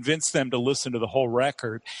convince them to listen to the whole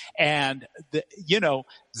record. And,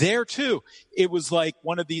 there too, it was like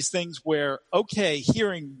one of these things where, okay,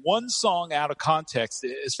 hearing one song out of context,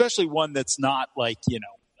 especially one that's not like,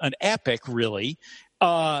 an epic really,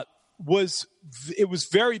 was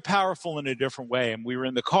very powerful in a different way. And we were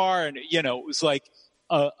in the car and, it was like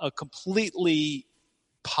a completely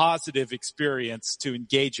positive experience to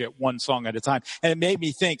engage it one song at a time. And it made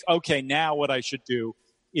me think, okay, now what I should do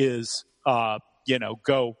is,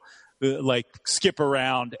 go like skip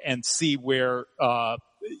around and see where,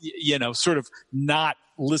 sort of not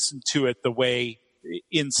listen to it the way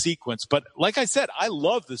in sequence. But like I said, I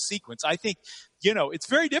love the sequence. I think, it's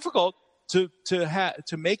very difficult to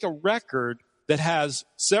make a record that has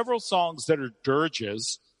several songs that are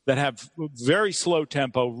dirges, that have very slow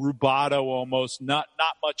tempo, rubato almost, not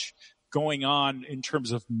much going on in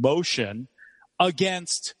terms of motion,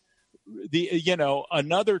 against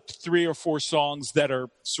another 3 or 4 songs that are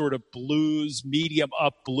sort of blues, medium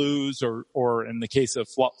up blues, or in the case of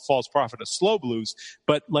False Prophet, a slow blues,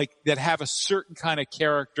 but like that have a certain kind of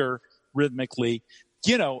character rhythmically.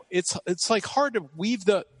 It's like hard to weave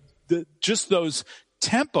the just those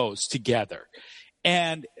tempos together.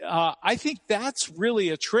 And I think that's really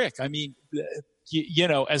a trick. I mean,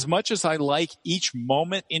 as much as I like each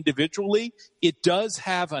moment individually, it does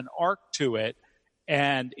have an arc to it,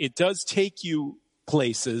 and it does take you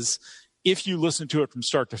places if you listen to it from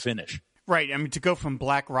start to finish. Right. I mean, to go from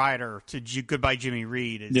Black Rider to Goodbye Jimmy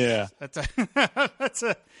Reed. Right.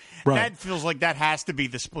 That feels like that has to be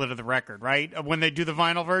the split of the record, right? When they do the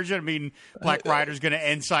vinyl version, I mean, Black Rider's going to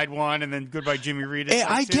end side 1 and then Goodbye Jimmy Reed is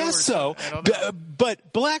I side 2, guess so.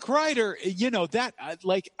 But Black Rider,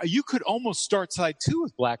 that you could almost start side 2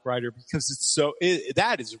 with Black Rider because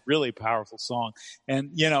that is a really powerful song.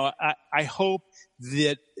 And, I hope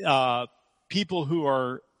that people who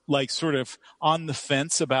are like sort of on the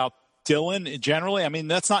fence about Dylan generally, I mean,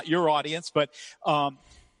 that's not your audience, but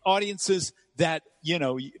audiences that,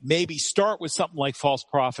 maybe start with something like False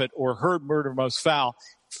Prophet or heard Murder Most Foul,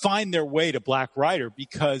 find their way to Black Rider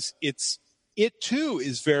because it too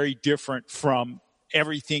is very different from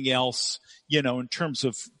everything else, in terms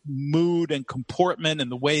of mood and comportment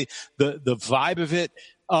and the way the vibe of it.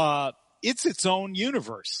 It's its own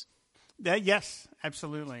universe. Yes,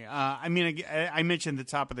 absolutely. I mean, I mentioned at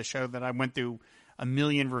the top of the show that I went through a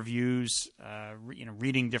million reviews,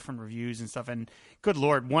 reading different reviews and stuff. And good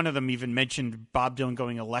Lord, one of them even mentioned Bob Dylan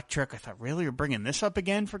going electric. I thought, really? You're bringing this up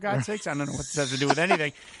again, for God's sakes? I don't know what this has to do with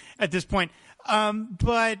anything at this point.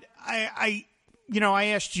 But I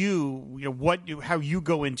asked you, how you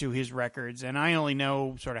go into his records. And I only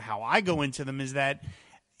know sort of how I go into them is that,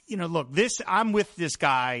 look, I'm with this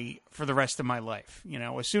guy for the rest of my life.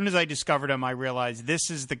 As soon as I discovered him, I realized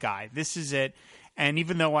this is the guy. This is it. And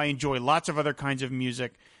even though I enjoy lots of other kinds of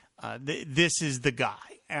music, this is the guy.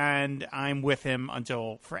 And I'm with him and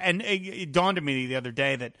it dawned on me the other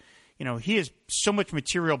day that, he has so much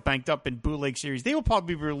material banked up in bootleg series. They will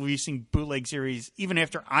probably be releasing bootleg series even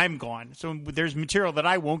after I'm gone. So there's material that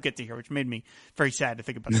I won't get to hear, which made me very sad to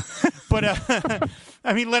think about it. But,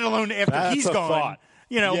 I mean, let alone after he's gone. Thought.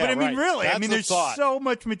 But I mean, right. really, That's I mean, there's thought. so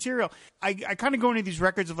much material. I kind of go into these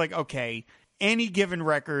records of like, okay, any given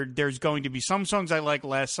record, there's going to be some songs I like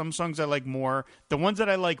less, some songs I like more. The ones that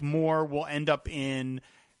I like more will end up in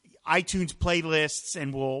iTunes playlists,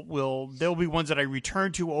 and there'll be ones that I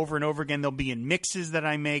return to over and over again. They'll be in mixes that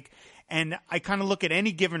I make, and I kind of look at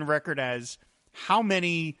any given record as how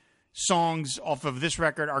many songs off of this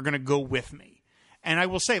record are going to go with me. And I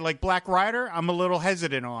will say, like Black Rider, I'm a little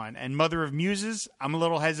hesitant on, and Mother of Muses, I'm a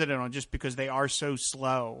little hesitant on just because they are so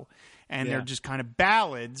slow, and they're just kind of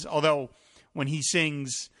ballads, although when he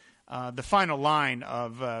sings the final line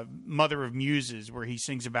of Mother of Muses, where he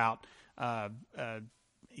sings about,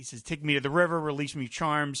 he says, take me to the river, release me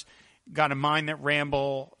charms, got a mind that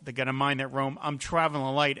ramble, they got a mind that roam, I'm traveling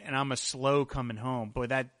light, and I'm a slow coming home. Boy,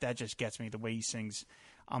 that just gets me, the way he sings,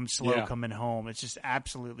 I'm slow coming home. It's just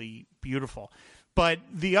absolutely beautiful. But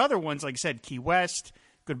the other ones, like I said, Key West,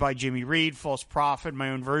 Goodbye Jimmy Reed, False Prophet, my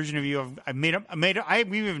own version of you,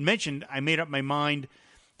 we even mentioned I made up my mind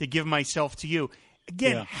to give myself to you.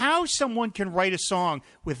 Again, how someone can write a song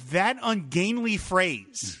with that ungainly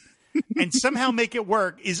phrase and somehow make it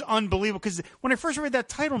work is unbelievable. Because when I first read that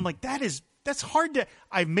title, I'm like, that's hard to.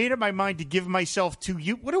 I've made up my mind to give myself to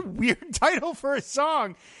you. What a weird title for a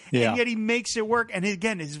song, and yet he makes it work. And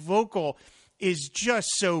again, his vocal is just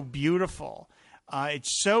so beautiful.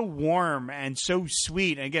 It's so warm and so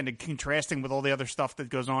sweet. And again, contrasting with all the other stuff that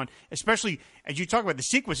goes on, especially as you talk about the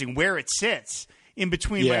sequencing, where it sits in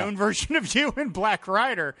between my own version of you and Black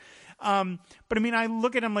Rider. But I mean, I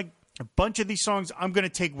look at them like a bunch of these songs I'm going to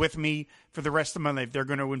take with me for the rest of my life. They're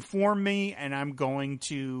going to inform me, and I'm going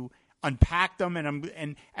to unpack them.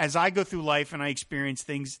 And as I go through life and I experience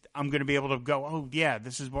things, I'm going to be able to go, oh yeah,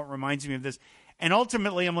 this is what reminds me of this. And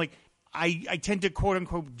ultimately, I'm like, I tend to quote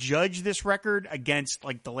unquote judge this record against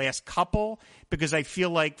like the last couple, because I feel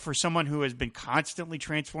like for someone who has been constantly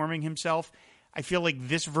transforming himself, I feel like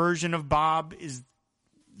this version of Bob is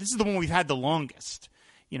the one we've had the longest.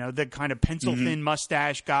 You know, the kind of pencil thin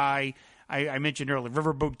mustache guy I mentioned earlier,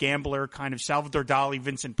 Riverboat Gambler, kind of Salvador Dali,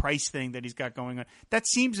 Vincent Price thing that he's got going on. That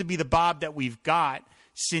seems to be the Bob that we've got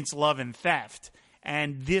since Love and Theft.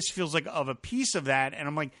 And this feels like of a piece of that. And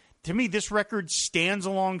I'm like, to me, this record stands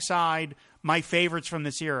alongside my favorites from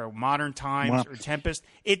this era, Modern Times or Tempest.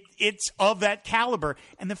 It's of that caliber.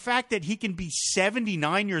 And the fact that he can be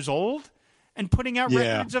 79 years old and putting out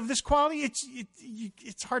records of this quality,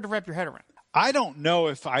 it's hard to wrap your head around. I don't know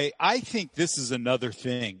if I think this is another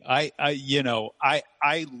thing. I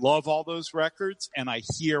love all those records, and I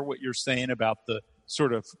hear what you're saying about the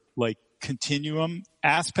sort of like continuum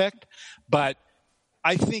aspect, but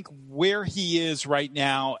I think where he is right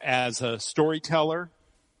now as a storyteller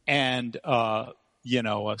and, a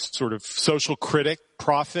sort of social critic,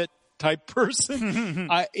 prophet type person,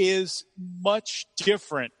 is much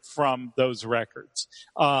different from those records.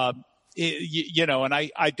 And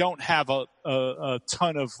I don't have a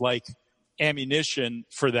ton of like ammunition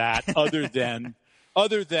for that other than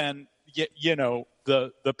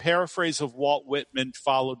the paraphrase of Walt Whitman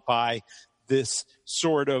followed by this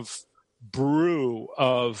sort of brew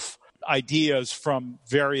of ideas from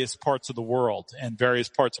various parts of the world and various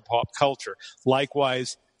parts of pop culture.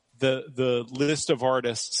 Likewise, the list of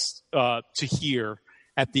artists to hear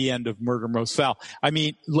at the end of Murder Most Foul. I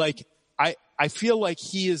mean, like I feel like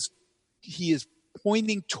he is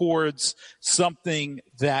pointing towards something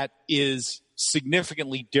that is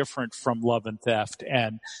significantly different from Love and Theft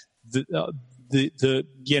and the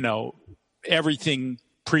everything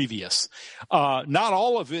previous. Not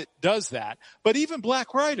all of it does that, but even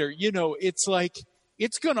Black Rider, it's like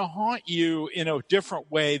it's going to haunt you in a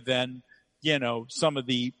different way than some of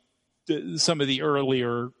the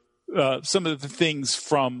earlier some of the things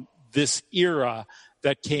from this era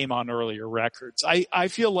that came on earlier records. I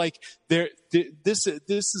feel like this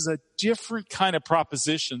is a different kind of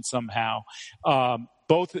proposition somehow.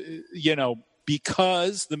 Both,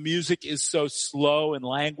 because the music is so slow and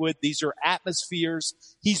languid, these are atmospheres.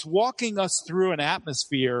 He's walking us through an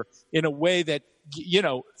atmosphere in a way that,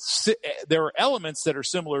 there are elements that are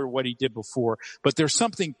similar to what he did before, but there's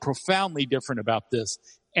something profoundly different about this.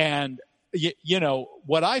 And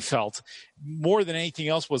what I felt more than anything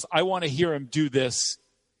else was I want to hear him do this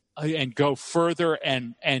and go further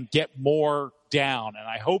and get more down. And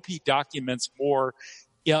I hope he documents more,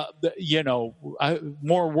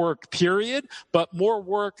 more work, period, but more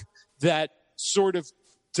work that sort of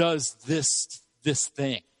does this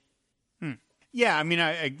thing. Yeah, I mean,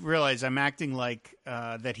 I realize I'm acting like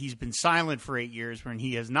that he's been silent for 8 years when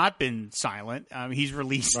he has not been silent. He's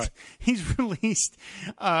released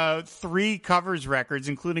 3 covers records,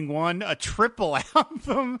 including a triple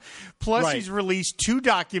album. Plus, he's released 2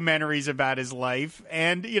 documentaries about his life,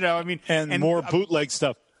 and and more bootleg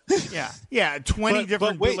stuff. Yeah, 20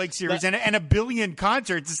 different bootleg series and a billion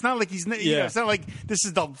concerts. It's not like he's it's not like this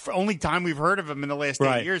is the only time we've heard of him in the last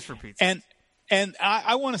 8 years for Pete's sake. And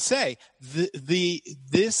I want to say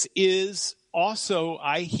this is also,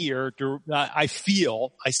 I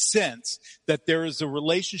sense that there is a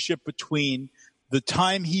relationship between the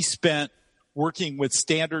time he spent working with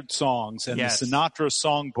standard songs and the Sinatra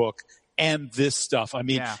songbook and this stuff. I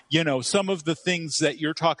mean, some of the things that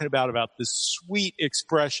you're talking about this sweet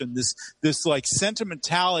expression, this like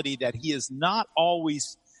sentimentality that he has not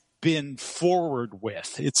always been forward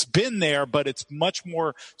with. It's been there, but it's much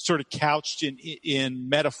more sort of couched in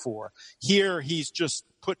metaphor. Here, he's just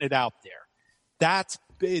putting it out there.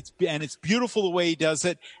 It's beautiful the way he does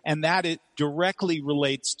it, and that it directly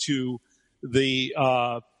relates to the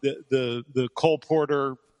Cole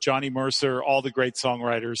Porter, Johnny Mercer, all the great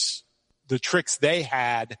songwriters, the tricks they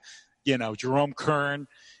had, Jerome Kern.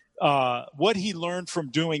 What he learned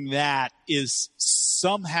from doing that is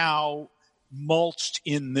somehow mulched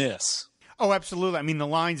in this. Oh, absolutely. I mean, the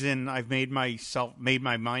lines in I've made my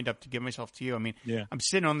mind up to give myself to you. I mean, I'm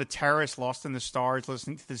sitting on the terrace, lost in the stars,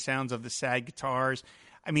 listening to the sounds of the sad guitars.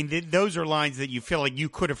 I mean, those are lines that you feel like you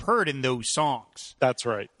could have heard in those songs. That's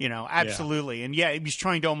right. Absolutely. Yeah. And he's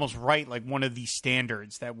trying to almost write like one of these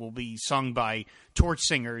standards that will be sung by torch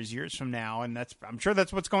singers years from now. And I'm sure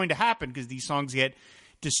that's what's going to happen because these songs get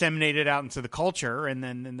disseminated out into the culture, and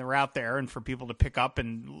then they're out there and for people to pick up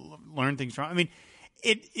and learn things from. I mean,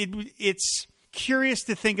 it's curious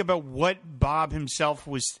to think about what Bob himself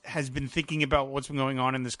has been thinking about what's been going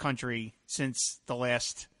on in this country since the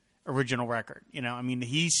last original record. I mean,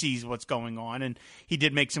 he sees what's going on, and he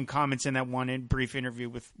did make some comments in that one brief interview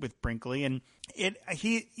with Brinkley, and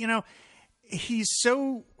he's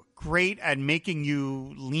so great at making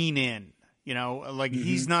you lean in.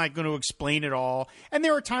 He's not going to explain it all. And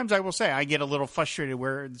there are times, I will say, I get a little frustrated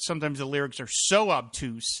where sometimes the lyrics are so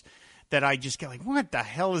obtuse that I just get like, what the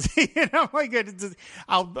hell is it?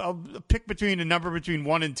 I'll pick between a number between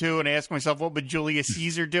 1 and 2 and ask myself, what would Julius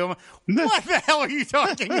Caesar do? What the hell are you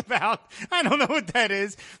talking about? I don't know what that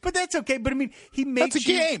is, but that's okay. But I mean, he makes that's a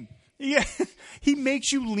game. Yeah, he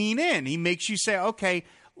makes you lean in. He makes you say, okay,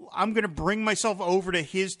 I'm going to bring myself over to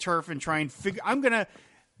his turf and try and figure.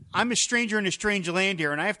 I'm a stranger in a strange land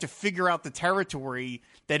here, and I have to figure out the territory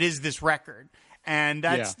that is this record. And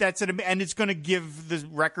that's and it's going to give the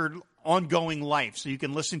record ongoing life, so you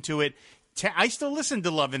can listen to it. I still listen to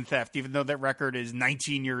Love and Theft, even though that record is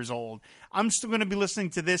 19 years old. I'm still going to be listening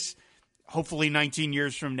to this, hopefully 19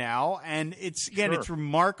 years from now. And it's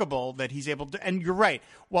remarkable that he's able to. And you're right.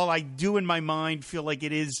 While I do in my mind feel like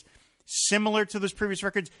it is similar to those previous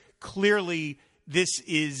records, clearly this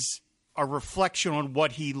is a reflection on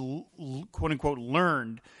what he quote unquote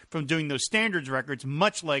learned from doing those standards records,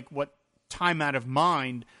 much like what Time Out of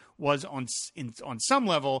Mind was on some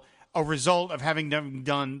level a result of having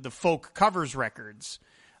done the folk covers records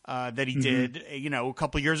that he did, a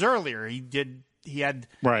couple years earlier. He had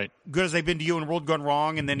Good As I've Been to You and World Gone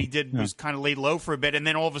Wrong, and then was kind of laid low for a bit, and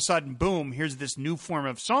then all of a sudden, boom, here's this new form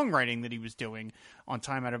of songwriting that he was doing on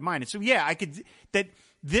Time Out of Mind. And so,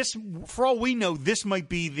 this, for all we know, this might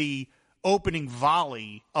be the opening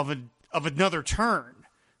volley of another turn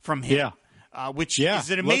from him. Yeah. Which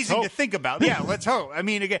is amazing to think about. Yeah, let's hope. I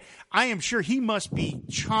mean, again, I am sure he must be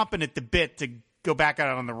chomping at the bit to go back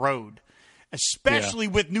out on the road, especially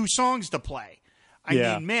with new songs to play.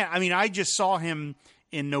 I mean, I just saw him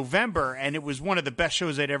in November, and it was one of the best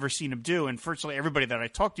shows I'd ever seen him do. And virtually everybody that I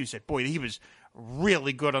talked to said, boy, he was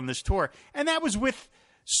really good on this tour. And that was with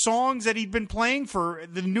songs that he'd been playing for.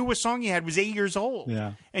 The newest song he had was 8 years old.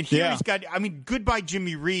 Yeah. And here he's got, I mean, Goodbye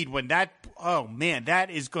Jimmy Reed, that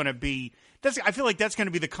is going to be... I feel like that's going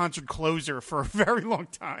to be the concert closer for a very long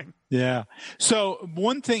time. Yeah. So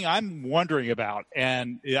one thing I'm wondering about,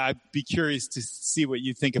 and I'd be curious to see what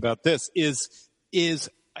you think about this, is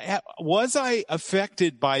was I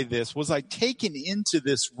affected by this? Was I taken into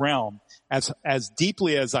this realm as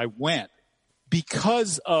deeply as I went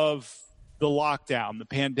because of the lockdown, the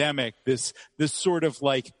pandemic, this sort of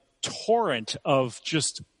like torrent of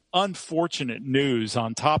just unfortunate news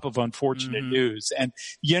on top of unfortunate news. And,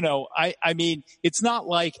 I mean, it's not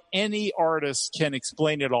like any artist can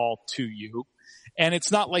explain it all to you. And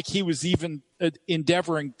it's not like he was even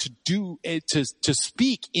endeavoring to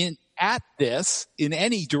speak at this in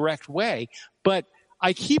any direct way. But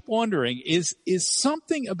I keep wondering, is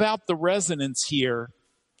something about the resonance here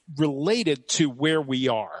related to where we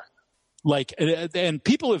are? Like, and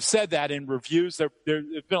people have said that in reviews. There's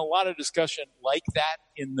been a lot of discussion like that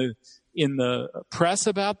in the press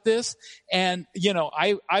about this. And,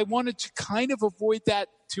 I wanted to kind of avoid that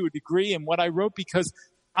to a degree in what I wrote because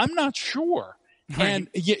I'm not sure. Right.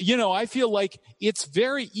 And, I feel like it's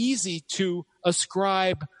very easy to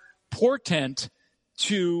ascribe portent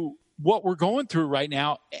to what we're going through right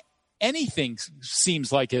now. Anything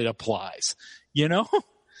seems like it applies,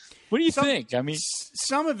 What do you think? I mean,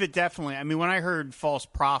 some of it definitely. I mean, when I heard "false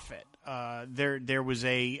prophet," there was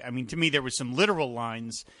to me, there was some literal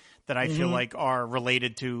lines that I feel like are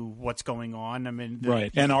related to what's going on. I mean,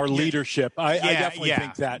 and our leadership. I definitely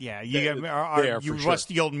think that. Yeah, you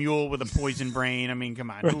rusty old mule with a poison brain. I mean, come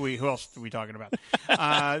on, who else are we talking about?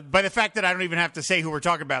 By the fact that I don't even have to say who we're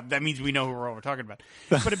talking about, that means we know who we're talking about.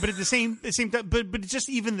 But at the same time, but just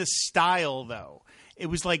even the style though. It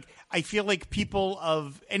was like, I feel like people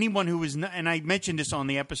of anyone who was, and I mentioned this on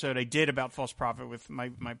the episode I did about False Prophet with my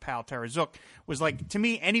pal Tara Zook, was like, to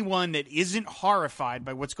me, anyone that isn't horrified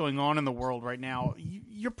by what's going on in the world right now,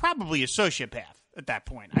 you're probably a sociopath at that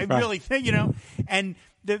point. I really think, and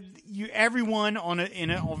everyone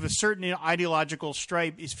of a certain ideological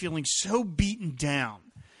stripe is feeling so beaten down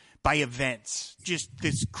by events, just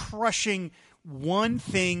this crushing one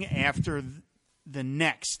thing after the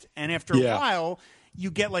next. And after a while, you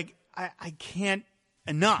get like, I can't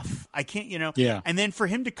enough. I can't, And then for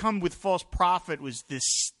him to come with False Prophet was this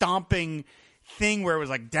stomping thing where it was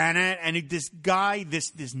like, damn it. And this guy,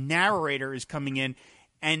 this narrator is coming in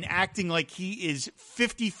and acting like he is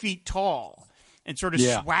 50 feet tall and sort of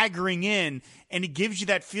swaggering in, and it gives you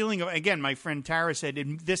that feeling of, again, my friend Tara said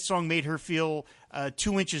this song made her feel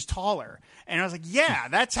 2 inches taller. And I was like, yeah,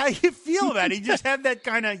 that's how you feel about it. You just have that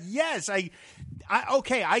kind of, yes,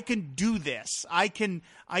 okay, I can do this. I can,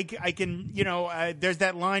 there's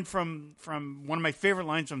that line from one of my favorite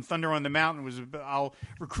lines from Thunder on the Mountain was, I'll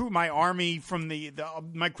recruit my army from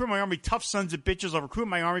recruit my army, tough sons of bitches. I'll recruit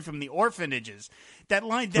my army from the orphanages. That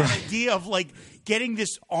line, that idea of like getting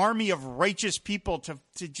this army of righteous people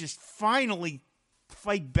to just finally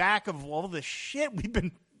fight back of all the shit we've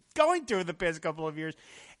been going through the past couple of years.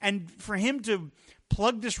 And for him to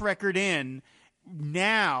plug this record in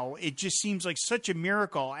now, it just seems like such a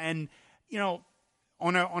miracle. And,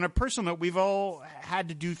 on a personal note, we've all had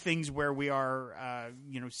to do things where we are,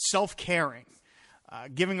 self-caring,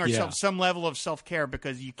 giving ourselves some level of self-care,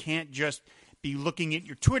 because you can't just be looking at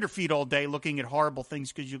your Twitter feed all day, looking at horrible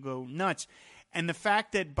things because you go nuts. And the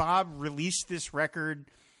fact that Bob released this record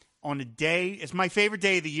on a day, it's my favorite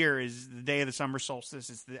day of the year, is the day of the summer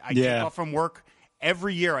solstice. I take off from work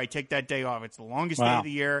every year. I take that day off. It's the longest day of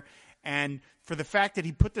the year. And for the fact that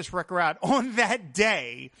he put this record out on that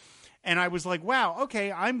day, and I was like, wow,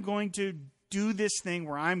 okay, I'm going to do this thing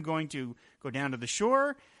where I'm going to go down to the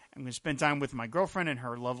shore. I'm going to spend time with my girlfriend and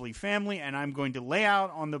her lovely family, and I'm going to lay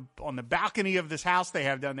out on the balcony of this house they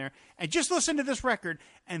have down there and just listen to this record.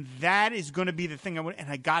 And that is going to be the thing I want. And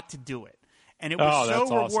I got to do it. And it was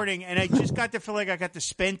so rewarding. Awesome. And I just got to feel like I got to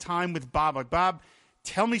spend time with Bob. Like, Bob,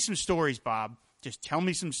 tell me some stories, Bob. Just tell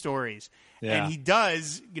me some stories. Yeah. And he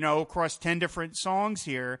does, across 10 different songs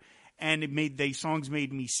here. And songs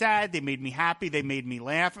made me sad. They made me happy. They made me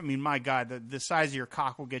laugh. I mean, my God, the size of your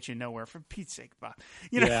cock will get you nowhere, for Pete's sake, Bob.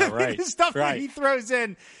 The stuff that he throws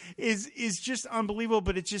in is just unbelievable.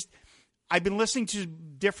 But it's just, I've been listening to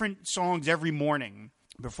different songs every morning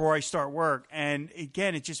before I start work. And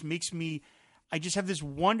again, it just makes me, I just have this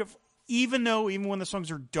wonderful, even when the songs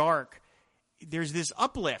are dark, there's this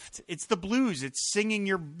uplift. It's the blues. It's singing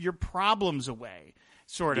your problems away.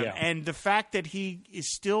 Sort of. Yeah. And the fact that he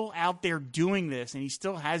is still out there doing this, and he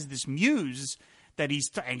still has this muse that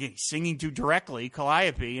he's singing to directly,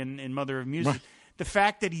 Calliope in Mother of Music. Right. The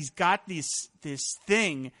fact that he's got this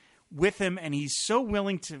thing with him, and he's so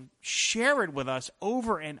willing to share it with us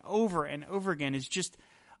over and over and over again, is just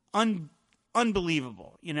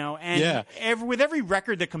unbelievable, And with every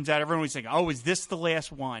record that comes out, everyone was saying, oh, is this the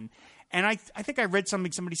last one? And I think I read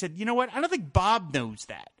something, somebody said, you know what? I don't think Bob knows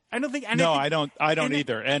that. I don't think. I don't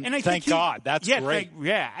either. And thank God. That's great.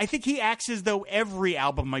 I think he acts as though every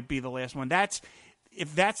album might be the last one.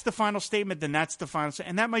 If that's the final statement, then that's the final statement.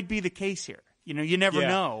 And that might be the case here. You never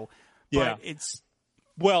know. But it's.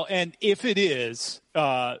 Well, and if it is,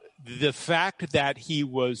 the fact that he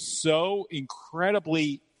was so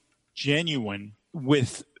incredibly genuine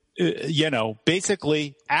with,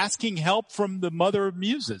 basically asking help from the Mother of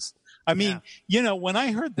Muses. I mean, when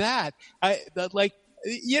I heard that, it's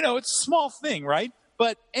a small thing, right?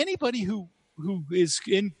 But anybody who is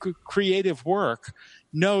in creative work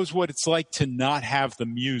knows what it's like to not have the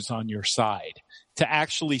muse on your side, to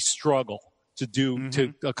actually struggle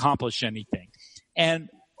to accomplish anything. And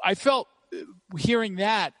I felt, hearing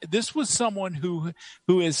that, this was someone who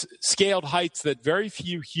has scaled heights that very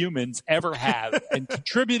few humans ever have, and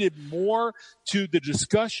contributed more to the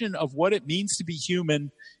discussion of what it means to be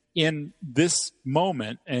human in this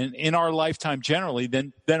moment and in our lifetime generally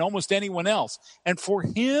than almost anyone else. And for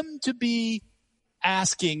him to be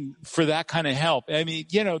asking for that kind of help, I mean,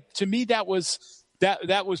 to me that was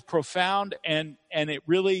profound, and it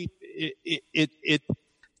really it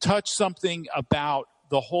touched something about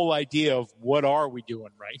the whole idea of what are we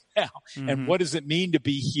doing right now, and what does it mean to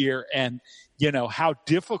be here, and how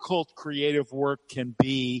difficult creative work can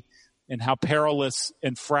be, and how perilous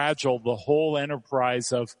and fragile the whole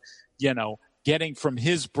enterprise of, getting from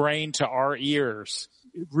his brain to our ears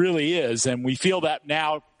really is. And we feel that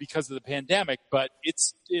now because of the pandemic, but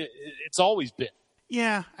it's always been.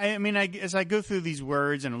 Yeah. I mean, as I go through these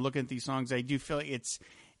words and I'm looking at these songs, I do feel like it's,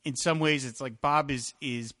 in some ways, it's like Bob is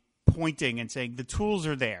pointing and saying the tools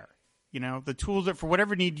are there. The tools are for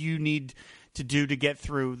whatever you need to do to get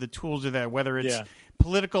through. The tools are there, whether it's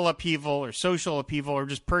political upheaval or social upheaval or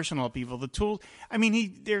just personal upheaval. The tools. I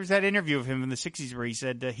mean, there's that interview of him in the '60s where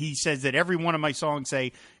he says that every one of my songs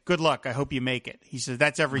say, "Good luck, I hope you make it." He says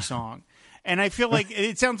that's every song, and I feel like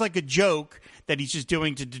it sounds like a joke that he's just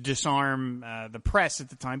doing to disarm the press at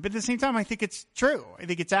the time. But at the same time, I think it's true. I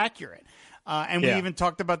think it's accurate. And we even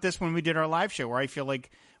talked about this when we did our live show, where I feel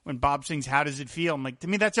like when Bob sings "How Does It Feel?" I'm like, to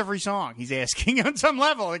me, that's every song he's asking on some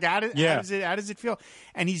level. Like, how does it feel?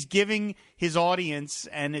 And he's giving his audience,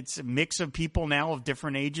 and it's a mix of people now of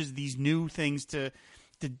different ages, these new things to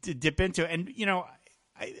dip into. And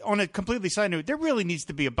on a completely side note, there really needs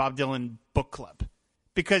to be a Bob Dylan book club,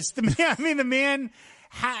 because the man.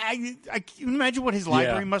 I can imagine what his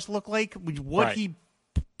library must look like. What he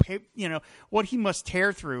must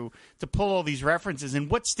tear through to pull all these references,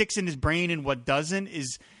 and what sticks in his brain and what doesn't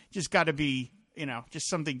is just got to be, just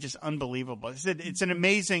something just unbelievable. It's an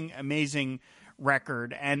amazing, amazing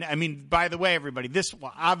record. And I mean, by the way, everybody, this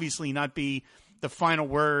will obviously not be the final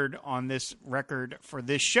word on this record for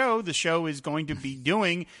this show. The show is going to be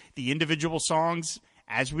doing the individual songs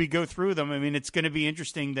as we go through them. I mean, it's going to be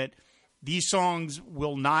interesting that these songs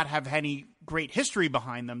will not have any great history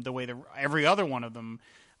behind them the way that every other one of them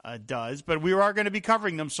does, but we are going to be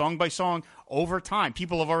covering them song by song over time.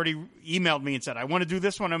 People have already emailed me and said, I want to do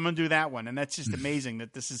this one, I'm going to do that one, and that's just amazing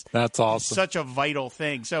that that's awesome. Such a vital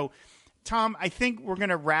thing. So, Tom, I think we're going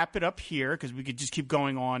to wrap it up here because we could just keep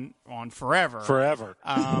going on forever.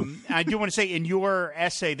 I do want to say, in your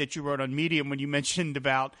essay that you wrote on Medium when you mentioned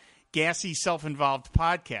about gassy, self-involved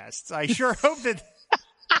podcasts, I sure hope that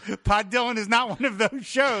Pod Dylan is not one of those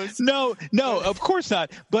shows. No, of course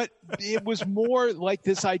not. But it was more like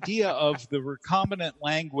this idea of the recombinant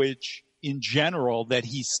language in general that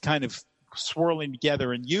he's kind of swirling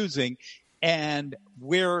together and using, and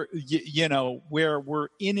where we're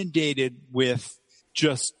inundated with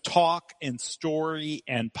just talk and story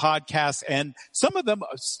and podcasts, and some of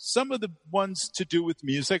the ones to do with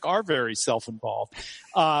music are very self-involved,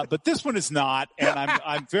 but this one is not, and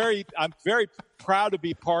I'm very proud to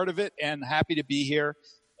be part of it and happy to be here,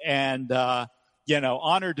 and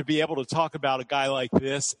honored to be able to talk about a guy like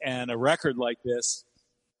this and a record like this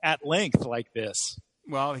at length like this.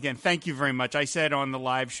 Well, again, thank you very much. I said on the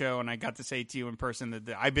live show, and I got to say to you in person,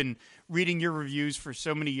 that I've been reading your reviews for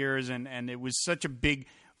so many years, and it was such a big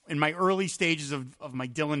 – in my early stages of my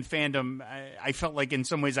Dylan fandom, I felt like in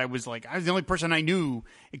some ways I was the only person I knew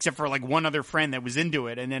except for like one other friend that was into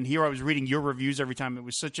it. And then here I was reading your reviews every time. It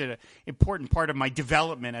was such an important part of my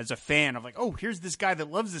development as a fan of like, oh, here's this guy that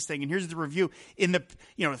loves this thing, and here's the review in the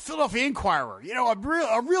Philadelphia Inquirer,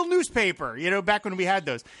 a real newspaper, back when we had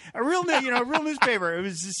those, a real newspaper. It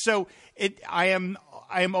was just so I am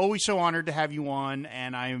always so honored to have you on,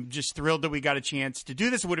 and I am just thrilled that we got a chance to do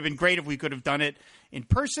this. It would have been great if we could have done it in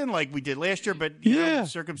person like we did last year, but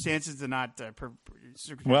circumstances did not.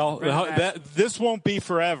 This won't be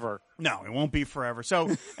forever. No, it won't be forever.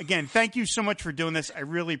 So, again, thank you so much for doing this. I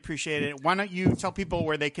really appreciate it. Why don't you tell people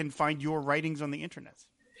where they can find your writings on the internet?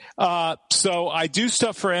 So I do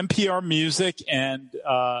stuff for NPR Music and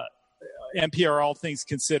NPR All Things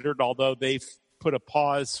Considered, although they've put a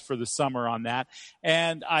pause for the summer on that.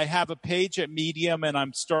 And I have a page at Medium, and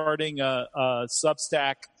I'm starting a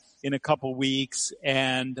Substack in a couple weeks.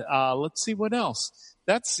 And let's see what else.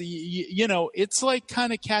 That's, it's like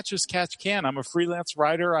kind of catch as catch can. I'm a freelance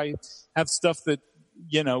writer. I have stuff that,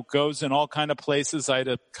 goes in all kind of places. I had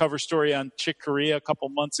a cover story on Chick Corea a couple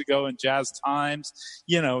months ago in Jazz Times.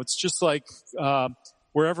 It's just like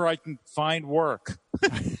wherever I can find work.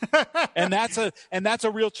 and that's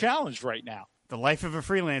a real challenge right now. The life of a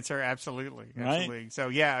freelancer, absolutely. Right? So,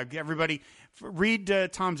 yeah, everybody read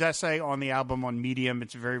Tom's essay on the album on Medium.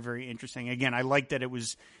 It's very, very interesting. Again, I like that it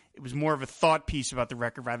was more of a thought piece about the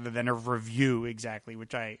record rather than a review exactly,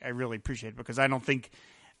 which I really appreciate, because I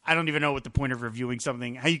don't even know what the point of reviewing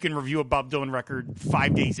something, how you can review a Bob Dylan record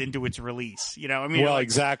 5 days into its release.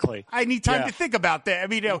 Exactly. I need time to think about that. I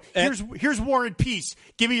mean, here's War and Peace.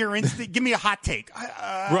 Give me give me a hot take.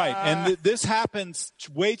 Right. And this happens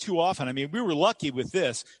way too often. I mean, we were lucky with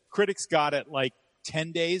this. Critics got it like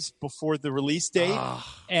 10 days before the release date.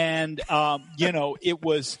 And, and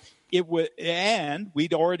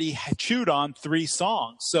we'd already chewed on 3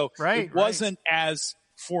 songs. So it wasn't as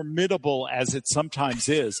formidable as it sometimes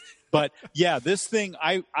is. But yeah, this thing,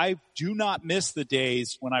 I do not miss the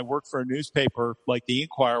days when I worked for a newspaper like the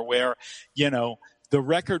Inquirer where, the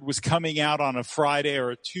record was coming out on a Friday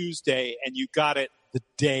or a Tuesday and you got it the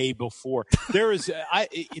day before.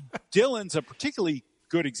 Dylan's a particularly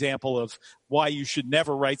good example of why you should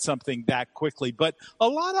never write something that quickly. But a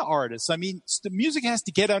lot of artists, I mean, the music has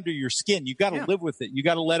to get under your skin. You got to live with it. You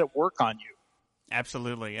got to let it work on you.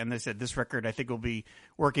 Absolutely. And they said this record, I think, will be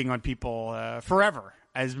working on people forever,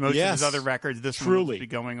 as most of his other records. This one will be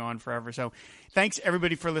going on forever. So thanks,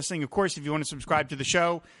 everybody, for listening. Of course, if you want to subscribe to the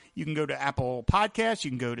show, you can go to Apple Podcasts.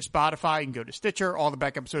 You can go to Spotify. You can go to Stitcher. All the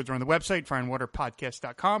back episodes are on the website,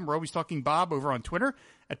 fireandwaterpodcast.com. We're always talking Bob over on Twitter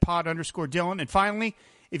at pod_Dylan. And finally,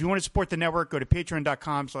 If you want to support the network, go to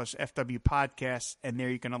patreon.com/FWpodcasts, and there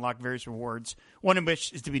you can unlock various rewards, one of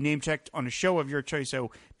which is to be name-checked on a show of your choice.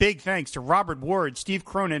 So big thanks to Robert Ward, Steve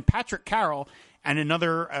Cronin, Patrick Carroll, and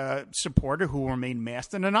another supporter who will remain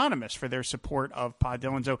masked and anonymous for their support of Pod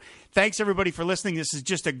Dylan. So thanks, everybody, for listening. This is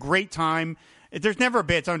just a great time. There's never a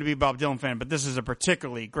bad time to be a Bob Dylan fan, but this is a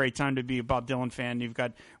particularly great time to be a Bob Dylan fan. You've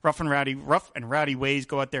got Rough and Rowdy Ways.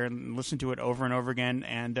 Go out there and listen to it over and over again,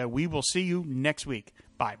 and we will see you next week.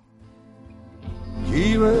 Bye.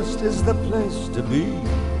 Key West is the place to be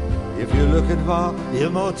if you're looking for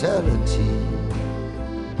immortality.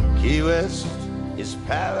 Key West is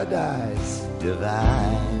paradise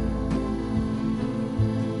divine.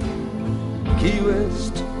 Key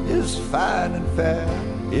West is fine and fair.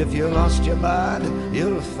 If you lost your mind,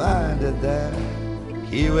 you'll find it there.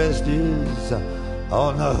 Key West is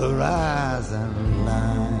on the horizon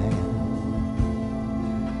line.